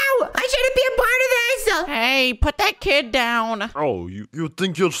 no! I shouldn't be a part of this. Hey, put that kid down. Oh, you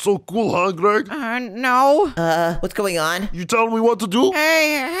think you're so cool, huh, Greg? No. What's going on? You tell me what to do?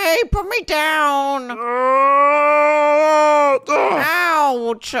 Hey, put me down.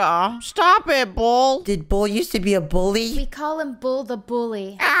 Ouch. Stop it, Bull. Did Bull used to be a bully? We call him Bull the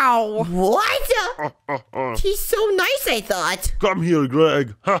Bully. Ow. What? He's so nice, I thought. Come here,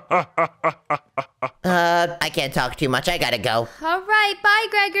 Greg. I can't talk too much. I gotta go. All right, bye,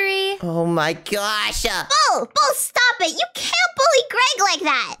 Gregory. Oh my gosh. Bull, stop it. You can't bully Greg like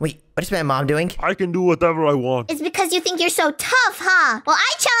that. Wait, what is my mom doing? I can do whatever I want. It's because you think you're so tough, huh? Well, I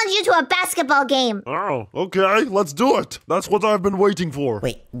challenge you to a basketball game. Oh, okay, let's do it. That's what I've been waiting for.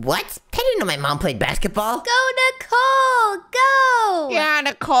 Wait, what? I didn't know my mom played basketball. Go, Nicole. Go. Yeah,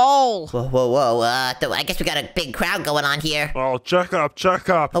 Nicole. Whoa. I guess we got a big crowd going on here. Oh, check up. Oh,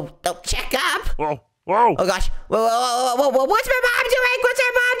 check up. Whoa. Oh gosh. Whoa. What's my mom doing?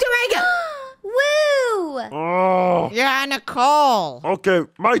 Woo. Oh. Yeah, Nicole. Okay,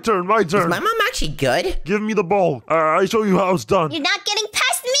 my turn. Is my mom actually good? Give me the ball. I show you how it's done. You're not getting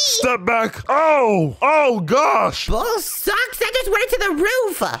past me. Step back. Oh gosh. Bull sucks. I just went into the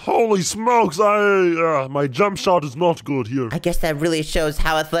roof. Holy smokes. My jump shot is not good here. I guess that really shows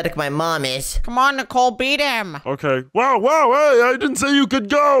how athletic my mom is. Come on, Nicole, beat him. Okay. Wow, hey, I didn't say you could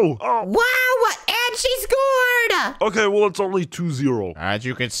go. Oh. Wow, and she scored. Okay, well, it's only 2-0. As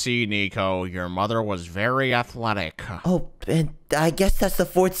you can see, Nico, your mother was very athletic. Oh, and I guess that's the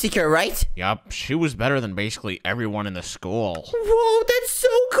 4th secret, right? Yup, she was better than basically everyone in the school. Whoa, that's so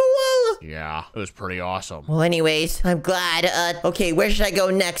cool. Yeah, it was pretty awesome. Well, anyways, I'm glad. Okay, where should I go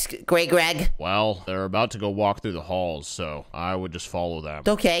next, Greg? Well, they're about to go walk through the halls, so I would just follow them.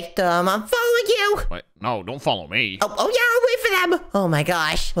 Okay, I'm following you. Wait, no, don't follow me. Oh yeah, I'll wait for them. Oh my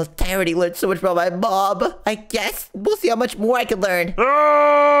gosh. Well, I already learned so much about my mom. I guess we'll see how much more I can learn.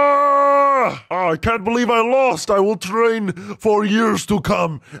 I can't believe I lost. I will train for years to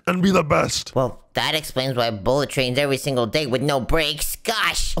come and be the best. Well, that explains why Bullet trains every single day with no breaks.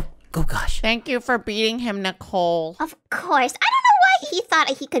 Gosh. Oh gosh. Thank you for beating him, Nicole. Of course. I don't know why he thought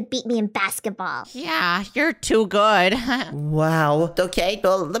he could beat me in basketball. Yeah, you're too good. Wow. Okay,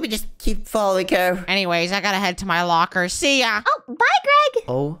 well, let me just keep following her. Anyways, I gotta head to my locker. See ya. Oh, bye, Greg.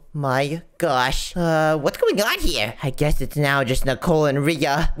 Oh my gosh. What's going on here? I guess it's now just Nicole and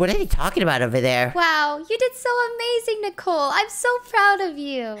Rhea. What are they talking about over there? Wow, you did so amazing, Nicole. I'm so proud of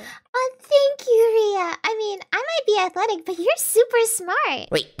you. Oh, thank you, Rhea. I mean, I might be athletic, but you're super smart.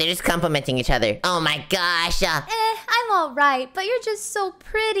 Wait, they're just complimenting each other. Oh my gosh. I'm all right, but you're just so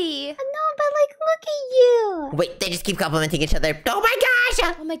pretty. No, but like, look at you. Wait, they just keep complimenting each other. Oh my gosh.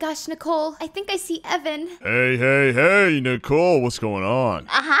 Oh my gosh, Nicole. I think I see Evan. Hey, Nicole, what's going on?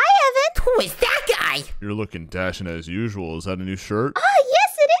 Hi, Evan. Who is that guy? You're looking dashing as usual. Is that a new shirt? Oh,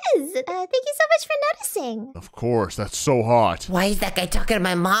 yes, it is. Thank you so much for noticing. Of course, that's so hot. Why is that guy talking to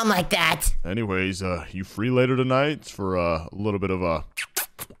my mom like that? Anyways, you free later tonight for a little bit of a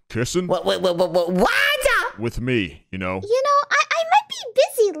kissing? What? With me, you know? You know, I might be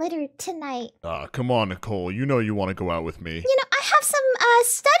busy later tonight. Come on, Nicole. You know you want to go out with me. You know, I have some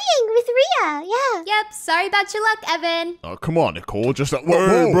studying with Rhea. Yeah. Yep, sorry about your luck, Evan. Come on, Nicole. Just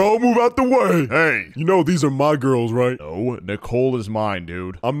wait, bro. Move out the way. Hey, you know these are my girls, right? No, Nicole is mine,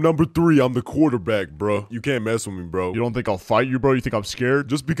 dude. I'm number 3. I'm the quarterback, bro. You can't mess with me, bro. You don't think I'll fight you, bro? You think I'm scared?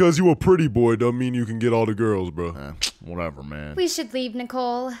 Just because you a pretty boy doesn't mean you can get all the girls, bro. Whatever, man. We should leave,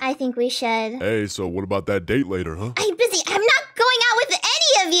 Nicole. I think we should. Hey, so what about that date later, huh? I'm busy. I'm not going out with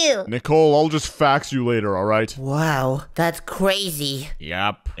any of you. Nicole, I'll just fax you later, all right? Wow, that's crazy.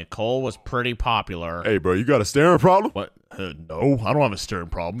 Yep, Nicole was pretty popular. Hey, bro, you got a staring problem? What? No, I don't have a staring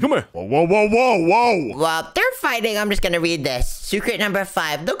problem. Come here. Whoa. Well, they're fighting. I'm just gonna read this. Secret number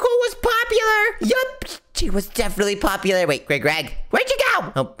 5. Nicole was popular. Yup. She was definitely popular. Wait, Greg, where'd you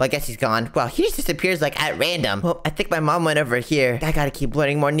go? Oh, I guess he's gone. Wow, he just disappears like at random. Well, I think my mom went over here. I gotta keep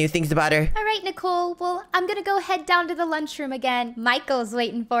learning more new things about her. All right, Nicole. Well, I'm gonna go head down to the lunchroom again. Michael's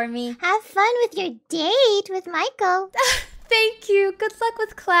waiting for me. Have fun with your date with Michael. Thank you. Good luck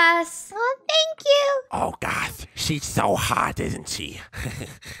with class. Oh, thank you. Oh, God. She's so hot, isn't she?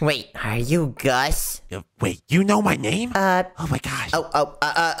 Wait, are you Gus? Wait, you know my name? Oh, my gosh. Dog,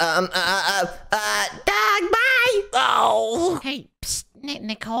 bye! Oh. Hey, psst,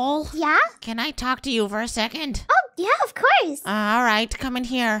 Nicole. Yeah? Can I talk to you for a second? Oh, yeah, of course. All right, come in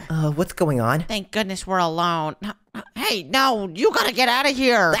here. What's going on? Thank goodness we're alone. Hey, no, you gotta get out of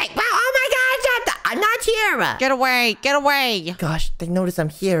here. Like, wow, oh my gosh, I'm not here! Get away. Gosh, they notice I'm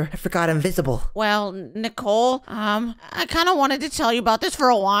here. I forgot I'm visible. Well, Nicole, I kind of wanted to tell you about this for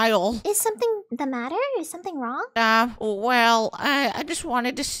a while. Is something the matter? Is something wrong? Well, I just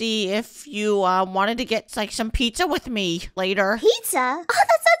wanted to see if you, wanted to get, like, some pizza with me later. Pizza? Oh,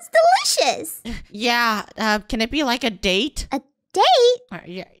 that sounds delicious. Yeah, can it be like a date? A date?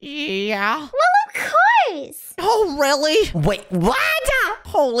 Yeah. Well, of course. Oh, really? Wait, what?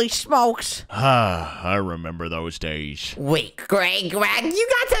 Holy smokes. I remember those days. Wait, Greg, you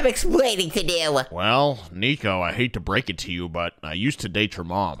got some explaining to do. Well, Nico, I hate to break it to you, but I used to date your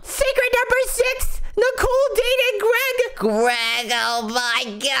mom. Secret number 6, Nicole dated Greg. Greg, oh my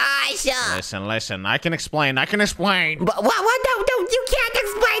gosh. Listen, I can explain. What? No, you can't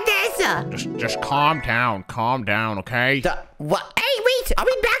explain this. Just calm down, okay? What? Hey, wait, are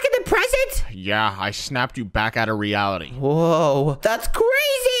we back in the present? Yeah, I snapped you back out of reality. Whoa, that's crazy.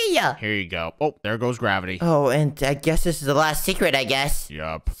 Here you go. Oh, there goes gravity. Oh, and I guess this is the last secret, I guess.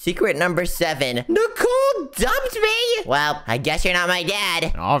 Yup. Secret number 7, Nicole dumped me. Well, I guess you're not my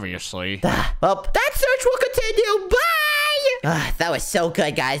dad. Obviously. Well, that search will continue. Bye! That was so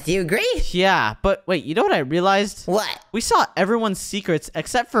good, guys. Do you agree? Yeah, but wait, you know what I realized? What? We saw everyone's secrets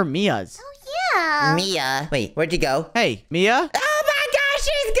except for Mia's. Yeah. Mia. Wait, where'd you go? Hey, Mia? Oh my gosh,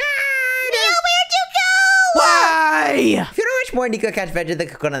 she's gone! Mia, where'd you go? Why? If you want to watch more Nico Catch Adventure,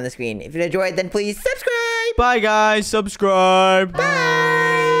 click on the screen. If you enjoyed, then please subscribe. Bye, guys. Subscribe. Bye!